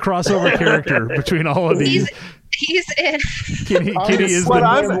 Kenny is the crossover character between all of these. He's in. Kenny is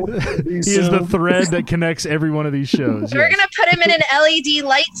the thread that connects every one of these shows. We're gonna put him in an LED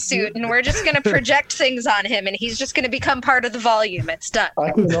light suit, and we're just gonna project things on him, and he's just gonna become part of the volume. It's done.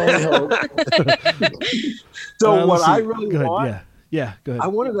 I can only hope. So what I really want, go ahead. I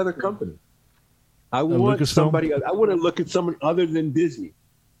want another company. I want somebody. I want to look at someone other than Disney.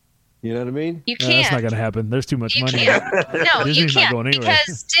 You know what I mean? You can't. That's not going to happen. There's too much money. No, Disney's you not can't going anywhere.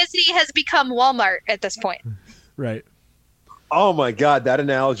 because Disney has become Walmart at this point. Right. Oh my God, that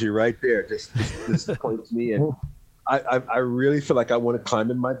analogy right there just points me in. I really feel like I want to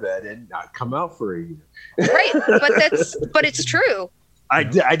climb in my bed and not come out for a year. Right, but it's true. I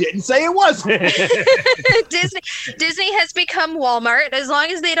didn't say it wasn't. Disney has become Walmart. As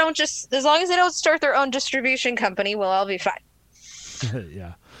long as they don't start their own distribution company, we'll all be fine.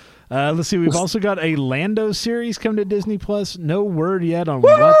 Yeah. Let's see. We've also got a Lando series come to Disney Plus. No word yet on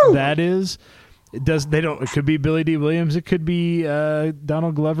what that is. It could be Billy D. Williams. It could be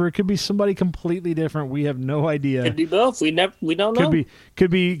Donald Glover. It could be somebody completely different. We have no idea. Could be both. We don't know.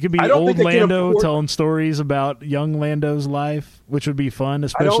 Could be old Lando telling stories about young Lando's life, which would be fun,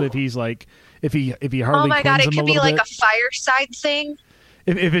 especially if he's like if he Harley. Oh my God! It could be like bit. a fireside thing.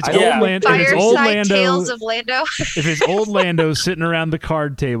 If it's old Lando, Tales of Lando. If it's old Lando sitting around the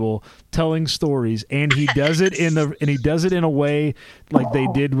card table telling stories, and he does it in a way like they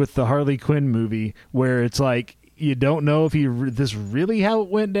did with the Harley Quinn movie, where it's like you don't know if this really how it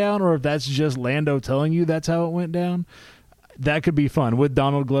went down, or if that's just Lando telling you that's how it went down. That could be fun with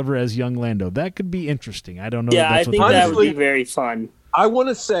Donald Glover as young Lando. That could be interesting. I don't know. Yeah, I think that would be very fun. I want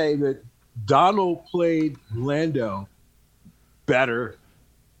to say that Donald played Lando better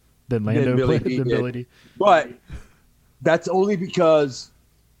than Billy D. But that's only because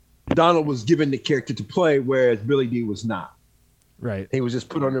Donald was given the character to play, whereas Billy D was not. Right. He was just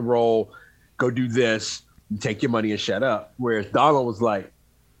put on the role, go do this, and take your money and shut up. Whereas Donald was like,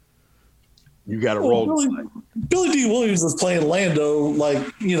 you got to roll. Billy D. Williams was playing Lando like,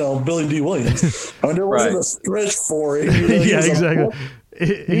 Billy D. Williams. I mean, there wasn't a stretch for it. Yeah, exactly.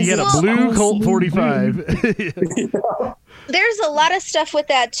 He had a blue Colt 45. There's a lot of stuff with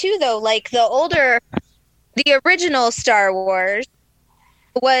that too, though. Like the original Star Wars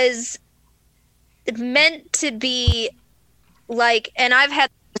was meant to be like, and I've had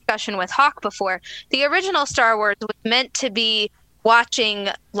a discussion with Hawk before. The original Star Wars was meant to be watching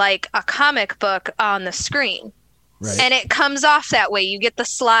like a comic book on the screen. Right. And it comes off that way. You get the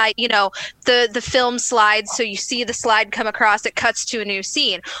slide, the film slides, so you see the slide come across, it cuts to a new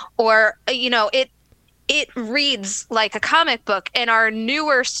scene. Or, it reads like a comic book. And our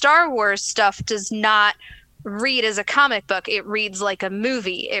newer Star Wars stuff does not read as a comic book. It reads like a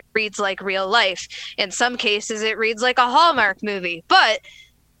movie. It reads like real life. In some cases, it reads like a Hallmark movie. But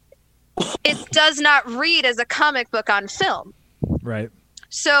it does not read as a comic book on film. Right.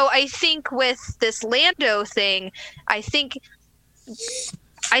 So I think with this Lando thing, I think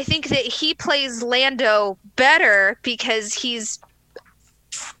that he plays Lando better because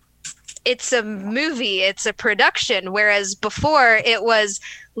it's a movie, it's a production, whereas before it was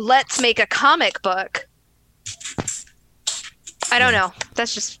let's make a comic book. I don't know.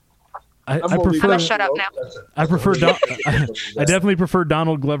 That's just I I'm gonna shut up now. I definitely prefer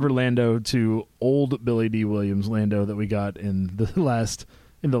Donald Glover Lando to old Billy D. Williams Lando that we got in the last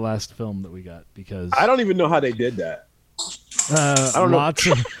film that we got, because I don't even know how they did that. I don't know.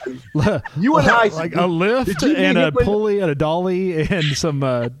 You and I like a lift and a pulley and a dolly and some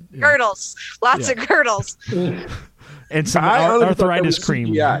girdles, lots of girdles, and some arthritis cream.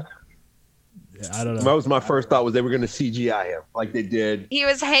 Yeah, I don't know. That was my first thought, was they were going to CGI him like they did. He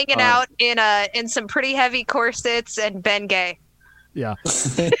was hanging out in some pretty heavy corsets and Bengay. Yeah,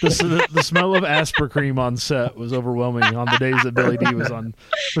 the smell of Aspercream on set was overwhelming on the days that Billy D was on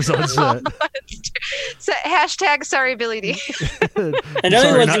set. So hashtag sorry Billy D. I know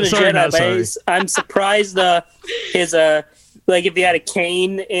he wasn't a Jedi, but I'm surprised his like if he had a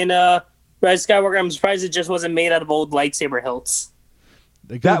cane in Rise of Skywalker, I'm surprised it just wasn't made out of old lightsaber hilts.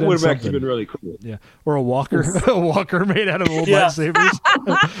 They could've That done would have actually something. been really cool. Yeah, or a walker, a walker made out of old Yeah.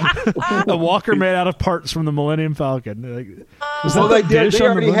 lightsabers, a walker made out of parts from the Millennium Falcon. Like, is Well, that they the did. dish They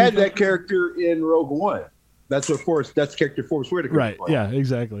on the already had Millennium that character in Rogue One. That's the character Forrest Whitaker. Right. played. Yeah.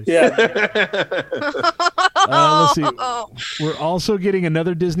 Exactly. Yeah. Let's see. Oh, We're also getting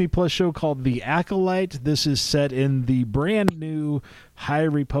another Disney Plus show called The Acolyte. This is set in the brand new High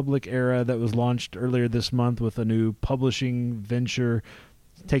Republic era that was launched earlier this month with a new publishing venture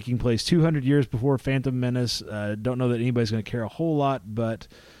taking place 200 years before Phantom Menace. Don't know that anybody's going to care a whole lot, but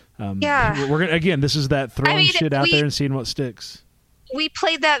Yeah. we're gonna, again, this is that throwing mean, shit out we- there and seeing what sticks. we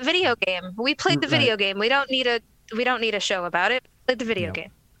played that video game. We played the Right. video game. We don't need a show about it. We played the video Yeah.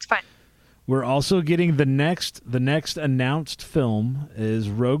 game. It's fine. We're also getting the next announced film is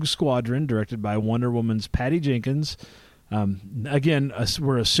Rogue Squadron, directed by Wonder Woman's Patty Jenkins. Again,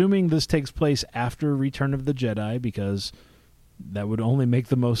 we're assuming this takes place after Return of the Jedi because that would only make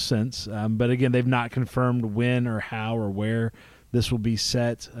the most sense. But again, they've not confirmed when or how or where this will be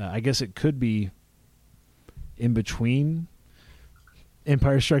set. I guess it could be in between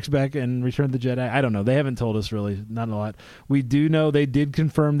Empire Strikes Back and Return of the Jedi. I don't know. They haven't told us really, not a lot. We do know they did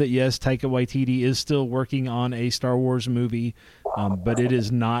confirm that yes, Taika Waititi is still working on a Star Wars movie, but it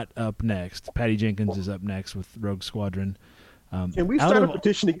is not up next. Patty Jenkins is up next with Rogue Squadron. Can we start a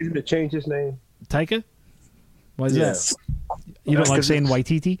petition to get him to change his name? Taika? Why is Yeah. that? You don't like 'Cause saying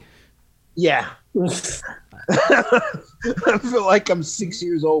Waititi? Yeah. I feel like I'm 6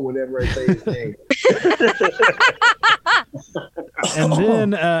 years old whenever I say his name.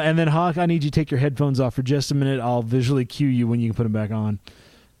 And then Hawk, I need you to take your headphones off for just a minute. I'll visually cue you when you can put them back on.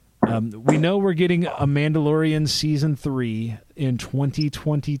 We know we're getting a Mandalorian season 3 in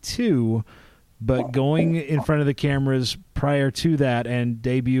 2022, but going in front of the cameras prior to that and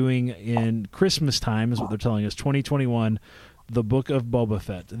debuting in Christmas time is what they're telling us, 2021, the Book of Boba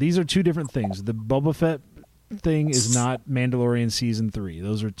Fett. These are two different things. The Boba Fett thing is not Mandalorian season 3.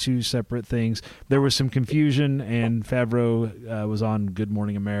 Those are two separate things. There was some confusion, and Favreau was on Good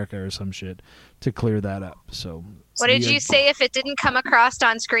Morning America or some shit to clear that up. So, What did you say? If it didn't come across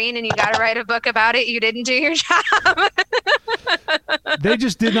on screen and you got to write a book about it, you didn't do your job. They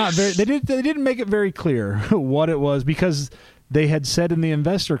just did not. They didn't make it very clear what it was because they had said in the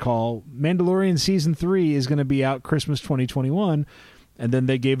investor call, Mandalorian season 3 is going to be out Christmas 2021. And then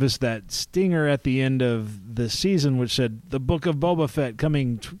they gave us that stinger at the end of the season, which said the Book of Boba Fett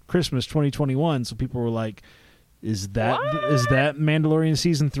coming Christmas 2021. So people were like, "Is that Mandalorian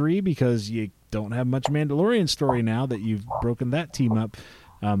season 3?" Because you don't have much Mandalorian story now that you've broken that team up.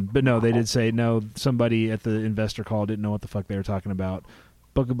 But no, they did say no. Somebody at the investor call didn't know what the fuck they were talking about.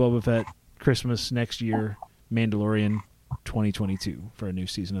 Book of Boba Fett Christmas next year, Mandalorian 2022 for a new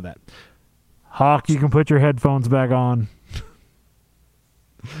season of that. Hawk, you can put your headphones back on.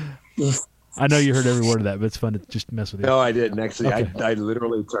 I know you heard every word of that, but it's fun to just mess with you. No, I didn't actually. Okay. I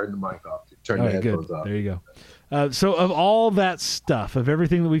literally turned the mic off. Turned All the right, headphones good. off. There you go. So of all that stuff, of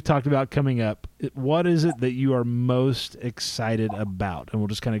everything that we've talked about coming up, what is it that you are most excited about? And we'll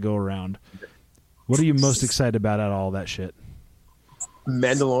just kind of go around. What are you most excited about out of all that shit?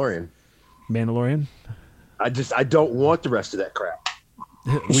 Mandalorian. Mandalorian? I don't want the rest of that crap.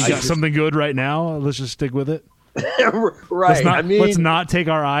 We got something good right now. Let's just stick with it. Right. Let's not take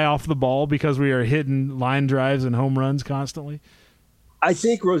our eye off the ball because we are hitting line drives and home runs constantly. I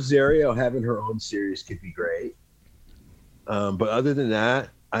think Rosario having her own series could be great. But other than that,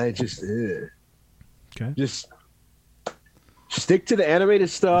 I just Okay. just stick to the animated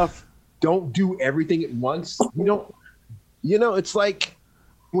stuff. Don't do everything at once. It's like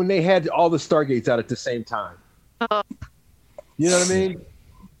when they had all the Stargates out at the same time. You know what I mean?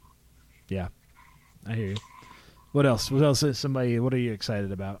 Yeah, I hear you. What else? What else is somebody? What are you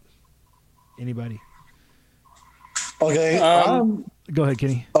excited about? Anybody? Okay. Go ahead,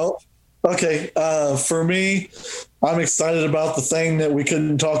 Kenny. Oh, okay. For me, I'm excited about the thing that we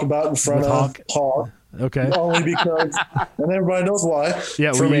couldn't talk about in front With of Hawk. Okay. Only because, and everybody knows why.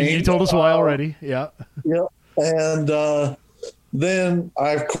 Yeah, for me, you told us why already. Yeah. Yep. And then I,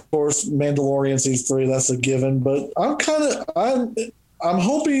 of course, Mandalorian season 3. That's a given. But I'm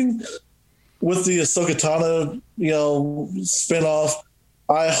hoping with the Ahsoka Tano, spinoff.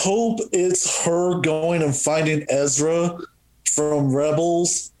 I hope it's her going and finding Ezra from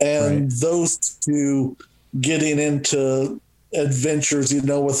Rebels and those two getting into adventures,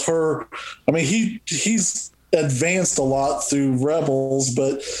 with her. I mean, he's advanced a lot through Rebels,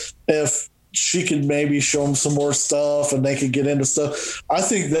 but if she could maybe show them some more stuff and they could get into stuff. I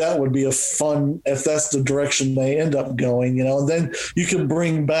think that would be a fun, if that's the direction they end up going, and then you can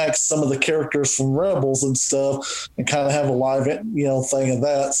bring back some of the characters from Rebels and stuff and kind of have a live, thing of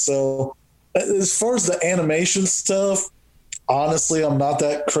that. So as far as the animation stuff, honestly, I'm not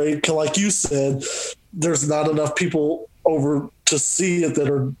that crazy. Like you said, there's not enough people over to see it that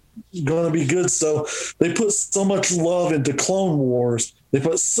are going to be good. So they put so much love into Clone Wars. They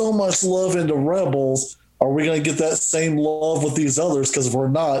put so much love into Rebels. Are we going to get that same love with these others? Because if we're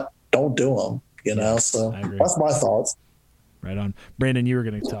not, don't do them. So that's my thoughts. Right on. Brandon, you were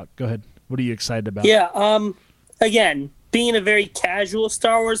going to talk. Go ahead. What are you excited about? Yeah. Again, being a very casual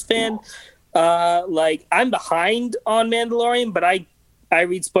Star Wars fan, I'm behind on Mandalorian, but I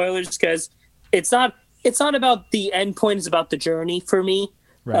read spoilers because it's not about the end point; it's about the journey for me.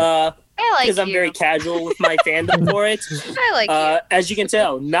 Right. Because I'm very casual with my fandom for it. I like you. As you can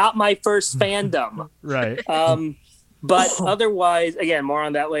tell, not my first fandom. Right. But otherwise, again, more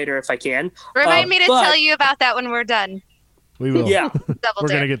on that later if I can. Remind me to tell you about that when we're done. We will. Yeah. We're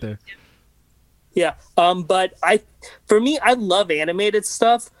going to get there. Yeah. But for me, I love animated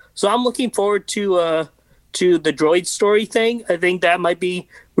stuff. So I'm looking forward to the droid story thing. I think that might be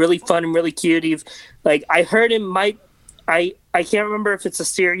really fun and really cute. I heard it might. I can't remember if it's a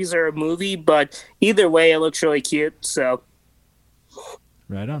series or a movie, but either way, it looks really cute. So,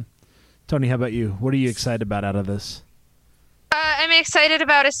 right on. Tony, how about you? What are you excited about out of this? I'm excited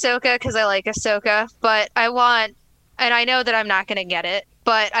about Ahsoka because I like Ahsoka, but I want, and I know that I'm not going to get it,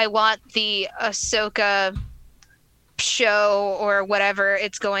 but I want the Ahsoka show or whatever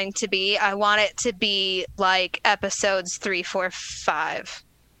it's going to be. I want it to be like episodes 3, 4, 5.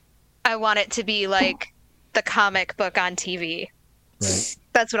 I want it to be like the comic book on TV. Right.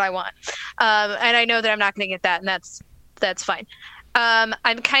 That's what I want. And I know that I'm not going to get that, and that's fine.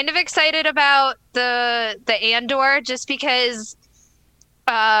 I'm kind of excited about the Andor just because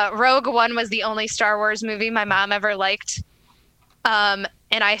Rogue One was the only Star Wars movie my mom ever liked. And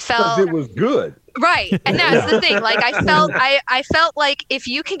I felt Because it was good. Right. And that's the thing. Like I felt like if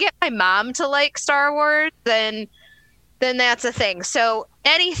you can get my mom to like Star Wars, then that's a thing. So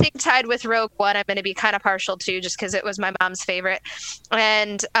anything tied with Rogue One, I'm going to be kind of partial to just because it was my mom's favorite.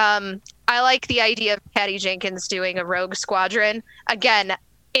 And I like the idea of Patty Jenkins doing a Rogue Squadron. Again,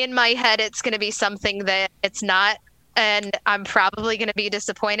 in my head, it's going to be something that it's not. And I'm probably going to be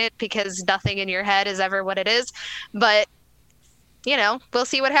disappointed because nothing in your head is ever what it is. But, we'll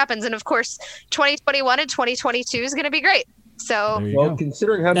see what happens. And of course, 2021 and 2022 is going to be great. So, Well,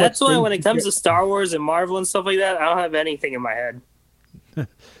 considering how that's much why when it comes to Star Wars and Marvel and stuff like that, I don't have anything in my head. Just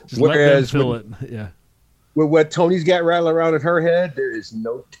let them Whereas fill it. Yeah. with what Tony's got rattling around in her head, there is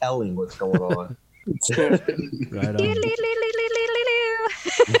no telling what's going on. Right on.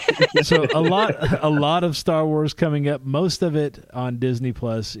 So a lot of Star Wars coming up, most of it on Disney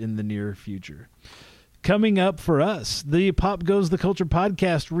Plus in the near future. Coming up for us, the Pop Goes the Culture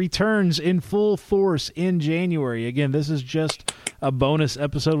podcast returns in full force in January. Again, this is just a bonus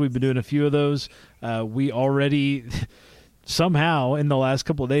episode. We've been doing a few of those. We already, somehow, in the last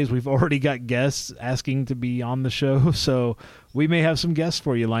couple of days, we've already got guests asking to be on the show. So we may have some guests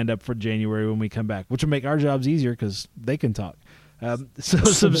for you lined up for January when we come back, which will make our jobs easier because they can talk. So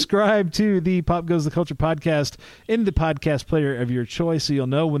subscribe to the Pop Goes the Culture podcast in the podcast player of your choice so you'll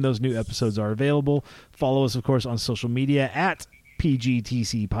know when those new episodes are available. Follow us, of course, on social media at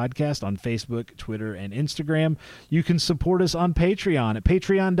PGTC Podcast on Facebook, Twitter, and Instagram. You can support us on Patreon at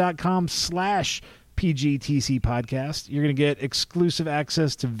patreon.com/PGTC Podcast. You're going to get exclusive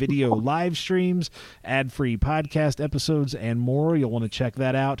access to video live streams, ad-free podcast episodes, and more. You'll want to check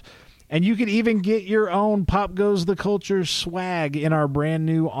that out. And you can even get your own Pop Goes the Culture swag in our brand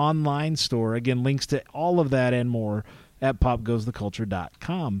new online store. Again, links to all of that and more at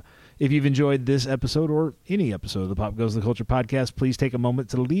popgoestheculture.com. If you've enjoyed this episode or any episode of the Pop Goes the Culture podcast, please take a moment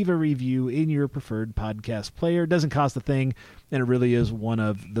to leave a review in your preferred podcast player. It doesn't cost a thing, and it really is one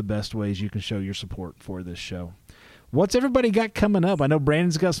of the best ways you can show your support for this show. What's everybody got coming up? I know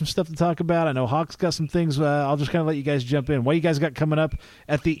Brandon's got some stuff to talk about. I know Hawk's got some things. I'll just kind of let you guys jump in. What do you guys got coming up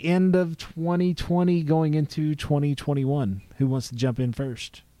at the end of 2020 going into 2021? Who wants to jump in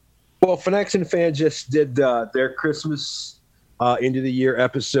first? Well, Fanatics and Fans just did their Christmas end of the year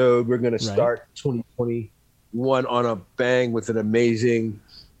episode. We're going to start 2021 on a bang with an amazing,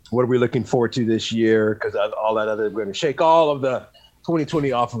 what are we looking forward to this year? Because all that other, we're going to shake all of the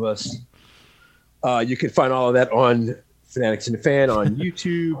 2020 off of us. You can find all of that on Fanatics and the Fan on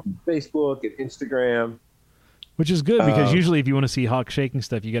YouTube, Facebook, and Instagram. Which is good because usually if you want to see Hawk shaking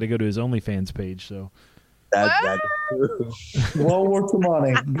stuff, you got to go to his OnlyFans page. So That is true. Well worth the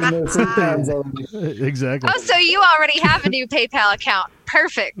money. Been there 3 times already. Exactly. Oh, so you already have a new PayPal account.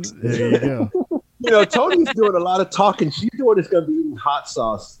 Perfect. There you go. Tony's doing a lot of talking. She's doing is going to be eating hot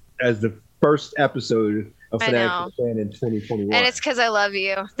sauce as the first episode of I Fanatical Fan in 2021. And it's because I love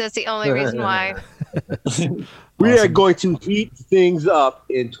you. That's the only reason why. We are Awesome. going to heat things up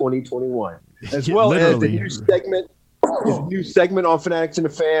in 2021, as well as the Literally. new segment on Fanatics and the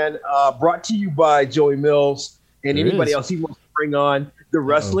Fan, brought to you by Joey Mills and There anybody is. else he wants to bring on. The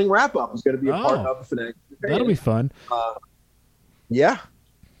wrestling wrap-up is going to be a part Oh. of Fanatics and the Fan. That'll be fun. Yeah.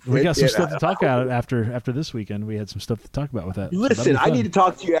 We got some It- stuff to talk about after this weekend. We had some stuff to talk about with that. So that'll Listen, be I fun. need to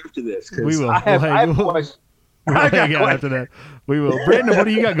talk to you after this. 'cause We will. I have, We'll I have hang- questions. We'll I got hang out after questions. that. We will. Brandon, what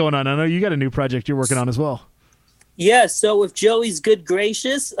do you got going on? I know you got a new project you're working on as well. Yeah, so with Joey's good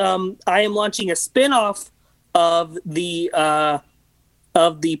gracious, I am launching a spin-off of the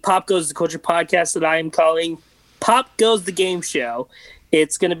Pop Goes the Culture podcast that I am calling Pop Goes the Game Show.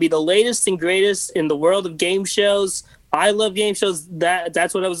 It's going to be the latest and greatest in the world of game shows. I love game shows.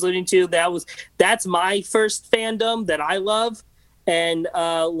 That's what I was alluding to. That's my first fandom that I love. And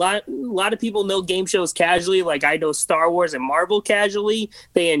a lot of people know game shows casually. Like I know Star Wars and Marvel casually.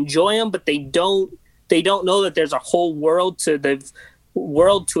 They enjoy them, but they don't know that there's a whole world to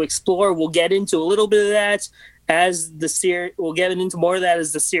explore. We'll get into a little bit of that as the series. We'll get into more of that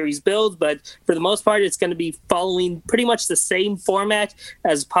as the series builds. But for the most part, it's going to be following pretty much the same format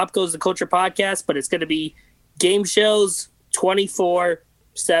as Pop Goes the Culture podcast. But it's going to be game shows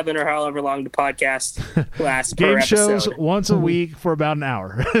 24/7 or however long the podcast lasts. per Game shows episode. once a week for about an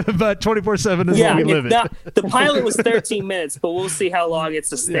hour, but 24/7 is Yeah, what we live in. the pilot was 13 minutes, but we'll see how long it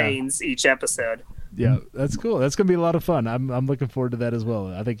sustains each episode. Yeah, that's cool. That's gonna be a lot of fun. I'm looking forward to that as well.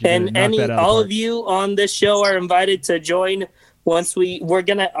 I think you're And gonna knock that out all of of you on this show are invited to join. Once we're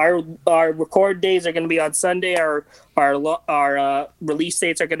gonna our record days are gonna be on Sunday. Our release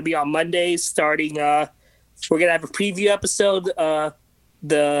dates are gonna be on Mondays. Starting, we're gonna have a preview episode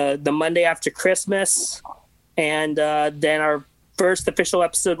the Monday after Christmas, and then our first official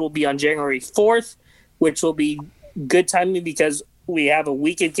episode will be on January 4th, which will be good timing because we have a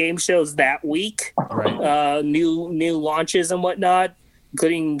week of game shows that week. Right. New launches and whatnot,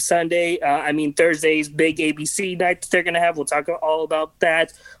 including Sunday. Thursday's big ABC night that they're going to have. We'll talk all about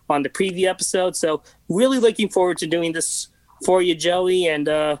that on the preview episode. So really looking forward to doing this for you, Joey. And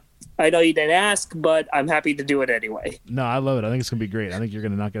I know you didn't ask, but I'm happy to do it anyway. No, I love it. I think it's gonna be great. I think you're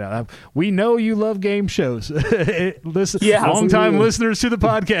gonna knock it out. We know you love game shows. Listen, Yeah, long-time absolutely. listeners to the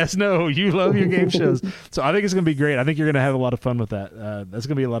podcast know you love your game shows. So I think it's gonna be great. I think you're gonna have a lot of fun with that. That's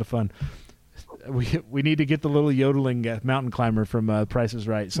gonna be a lot of fun. We need to get the little yodeling mountain climber from Price is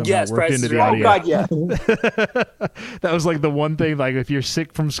Right somehow Yes, worked Price into is the Right. Oh, audio. God, yeah. That was like the one thing. Like if you're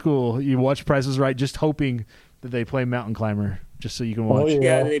sick from school, you watch Price is Right, just hoping that they play mountain climber, just so you can watch. Oh,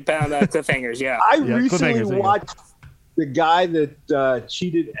 Yeah, they found cliffhangers. Yeah. I Yeah, recently cliffhangers, there you go. watched the guy that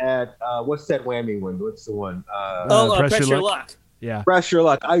cheated at what's that whammy one? What's the one? Press Your Press Your Luck. Luck. Yeah. Pressure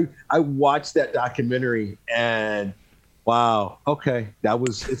Luck. I watched that documentary and wow. Okay,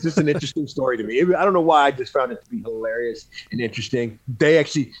 it's just an interesting story to me. I don't know why I just found it to be hilarious and interesting.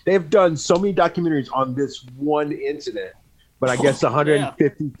 They've done so many documentaries on this one incident, but I guess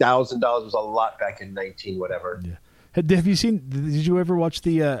 $150,000 was a lot back in 19 whatever. Yeah. Have you seen? Did you ever watch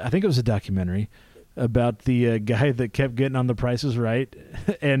the? I think it was a documentary about the guy that kept getting on the Prices Right,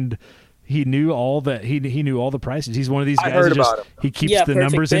 and he knew all that. He knew all the prices. He's one of these I guys. heard that just, about him. he keeps Yeah, the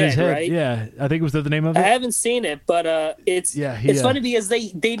Perfect numbers in his Ben, head. right? Yeah, I think it was the name of I it. haven't seen it, but it's Yeah, funny because they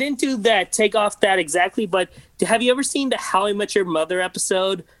didn't do that, take off that exactly. But have you ever seen the How I Met Your Mother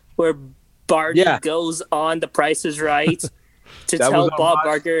episode where Barney Yeah. goes on The Price is Right to That tell was on Bob my-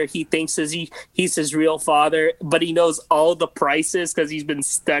 Barker he thinks he's his real father, but he knows all the prices because he's been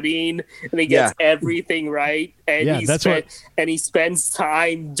studying and he gets everything right. And Yeah, that's what- and he spends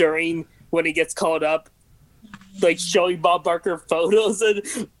time during when he gets called up, like showing Bob Barker photos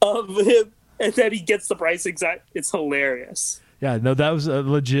of him, and then he gets the price exact. It's hilarious. Yeah, no, that was a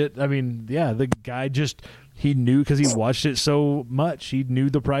legit. I mean, yeah, the guy he knew because he watched it so much. He knew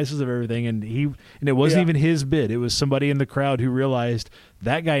the prices of everything, and it wasn't even his bid. It was somebody in the crowd who realized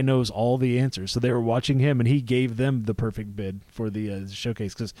that guy knows all the answers. So they were watching him, and he gave them the perfect bid for the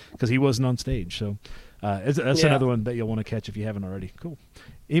showcase because he wasn't on stage. So that's another one that you'll want to catch if you haven't already. Cool.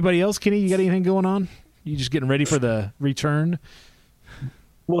 Anybody else, Kenny? You got anything going on? You just getting ready for the return?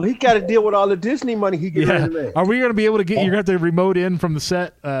 Well, he got to deal with all the Disney money he gets ready to make. Are we going to be able to get? You're going to have to remote in from the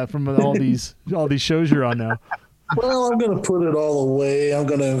set from all these shows you're on now. well, I'm going to put it all away. I'm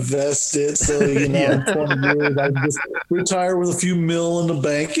going to invest it. So, in 20 years, I just retire with a few mil in the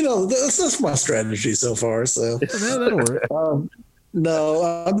bank. That's my strategy so far. So that'll work. No,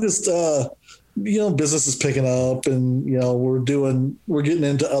 I'm just, business is picking up and, we're getting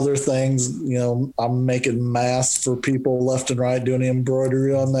into other things. I'm making masks for people left and right, doing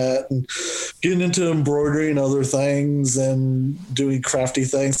embroidery on that and getting into embroidery and other things and doing crafty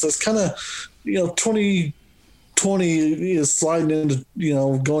things. So it's kind of, 2020 is sliding into,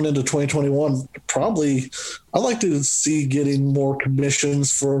 going into 2021. Probably I'd like to see getting more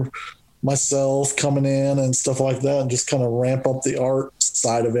commissions for myself coming in and stuff like that and just kind of ramp up the art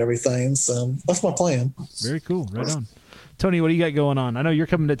side of everything. So that's my plan. Very cool. Right on. Tony, what do you got going on? I know you're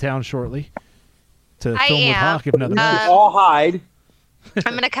coming to town shortly to film with Hawk, if nothing else. All hide.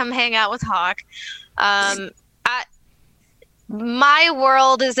 I'm going to come hang out with Hawk. My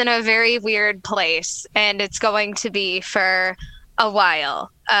world is in a very weird place, and it's going to be for a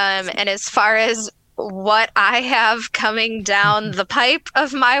while. And as far as what I have coming down the pipe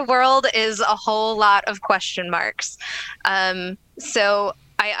of my world is a whole lot of question marks. So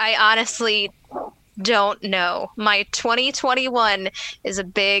I honestly don't know. My 2021 is a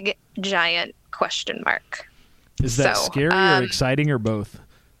big, giant question mark. Is that scary or exciting or both?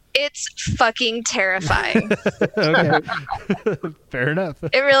 It's fucking terrifying. Okay. Fair enough.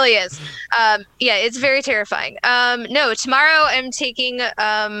 It really is. It's very terrifying. No, tomorrow I'm taking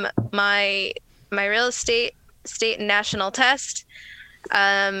my real estate state and national test.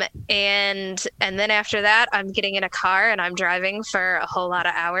 And then after that, I'm getting in a car and I'm driving for a whole lot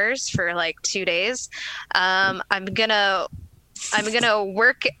of hours for like 2 days. I'm gonna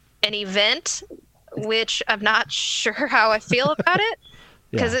work an event, which I'm not sure how I feel about it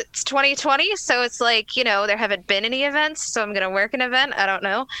because it's 2020. So it's like, there haven't been any events. So I'm going to work an event. I don't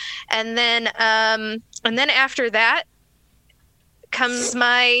know. And then after that comes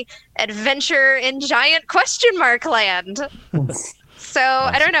my adventure in giant question mark land. So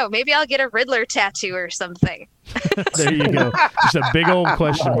I don't know. Maybe I'll get a Riddler tattoo or something. There you go. Just a big old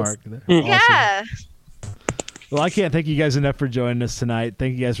question mark. Awesome. Yeah. Well, I can't thank you guys enough for joining us tonight.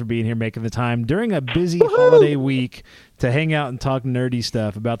 Thank you guys for being here, making the time during a busy holiday week to hang out and talk nerdy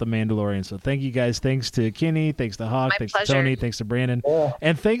stuff about The Mandalorian. So thank you guys. Thanks to Kenny. Thanks to Hawk. Thanks to Tony. Thanks to Brandon. Yeah.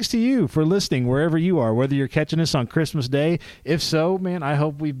 And thanks to you for listening wherever you are, whether you're catching us on Christmas Day. If so, man, I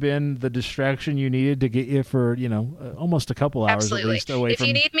hope we've been the distraction you needed to get you for, almost a couple hours Absolutely. At least away from... If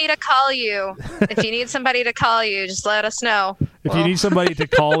you need me to call you, if you need somebody to call you, just let us know. If you need somebody to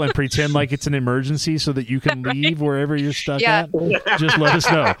call and pretend like it's an emergency so that you can leave wherever you're stuck at, just let us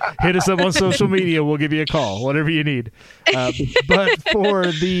know. Hit us up on social media. We'll give you a call, whatever you need. But for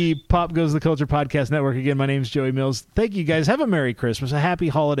the Pop Goes the Culture Podcast Network, again, my name is Joey Mills. Thank you guys. Have a Merry Christmas, a happy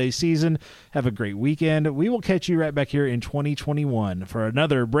holiday season. Have a great weekend. We will catch you right back here in 2021 for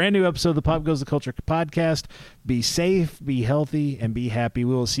another brand new episode of the Pop Goes the Culture Podcast. Be safe, be healthy, and be happy.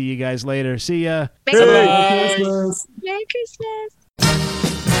 We will see you guys later. See ya. Merry Christmas. Merry Christmas.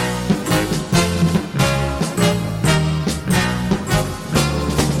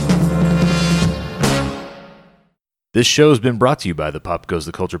 This show has been brought to you by the Pop Goes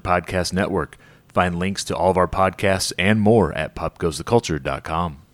the Culture Podcast Network. Find links to all of our podcasts and more at popgoestheculture.com.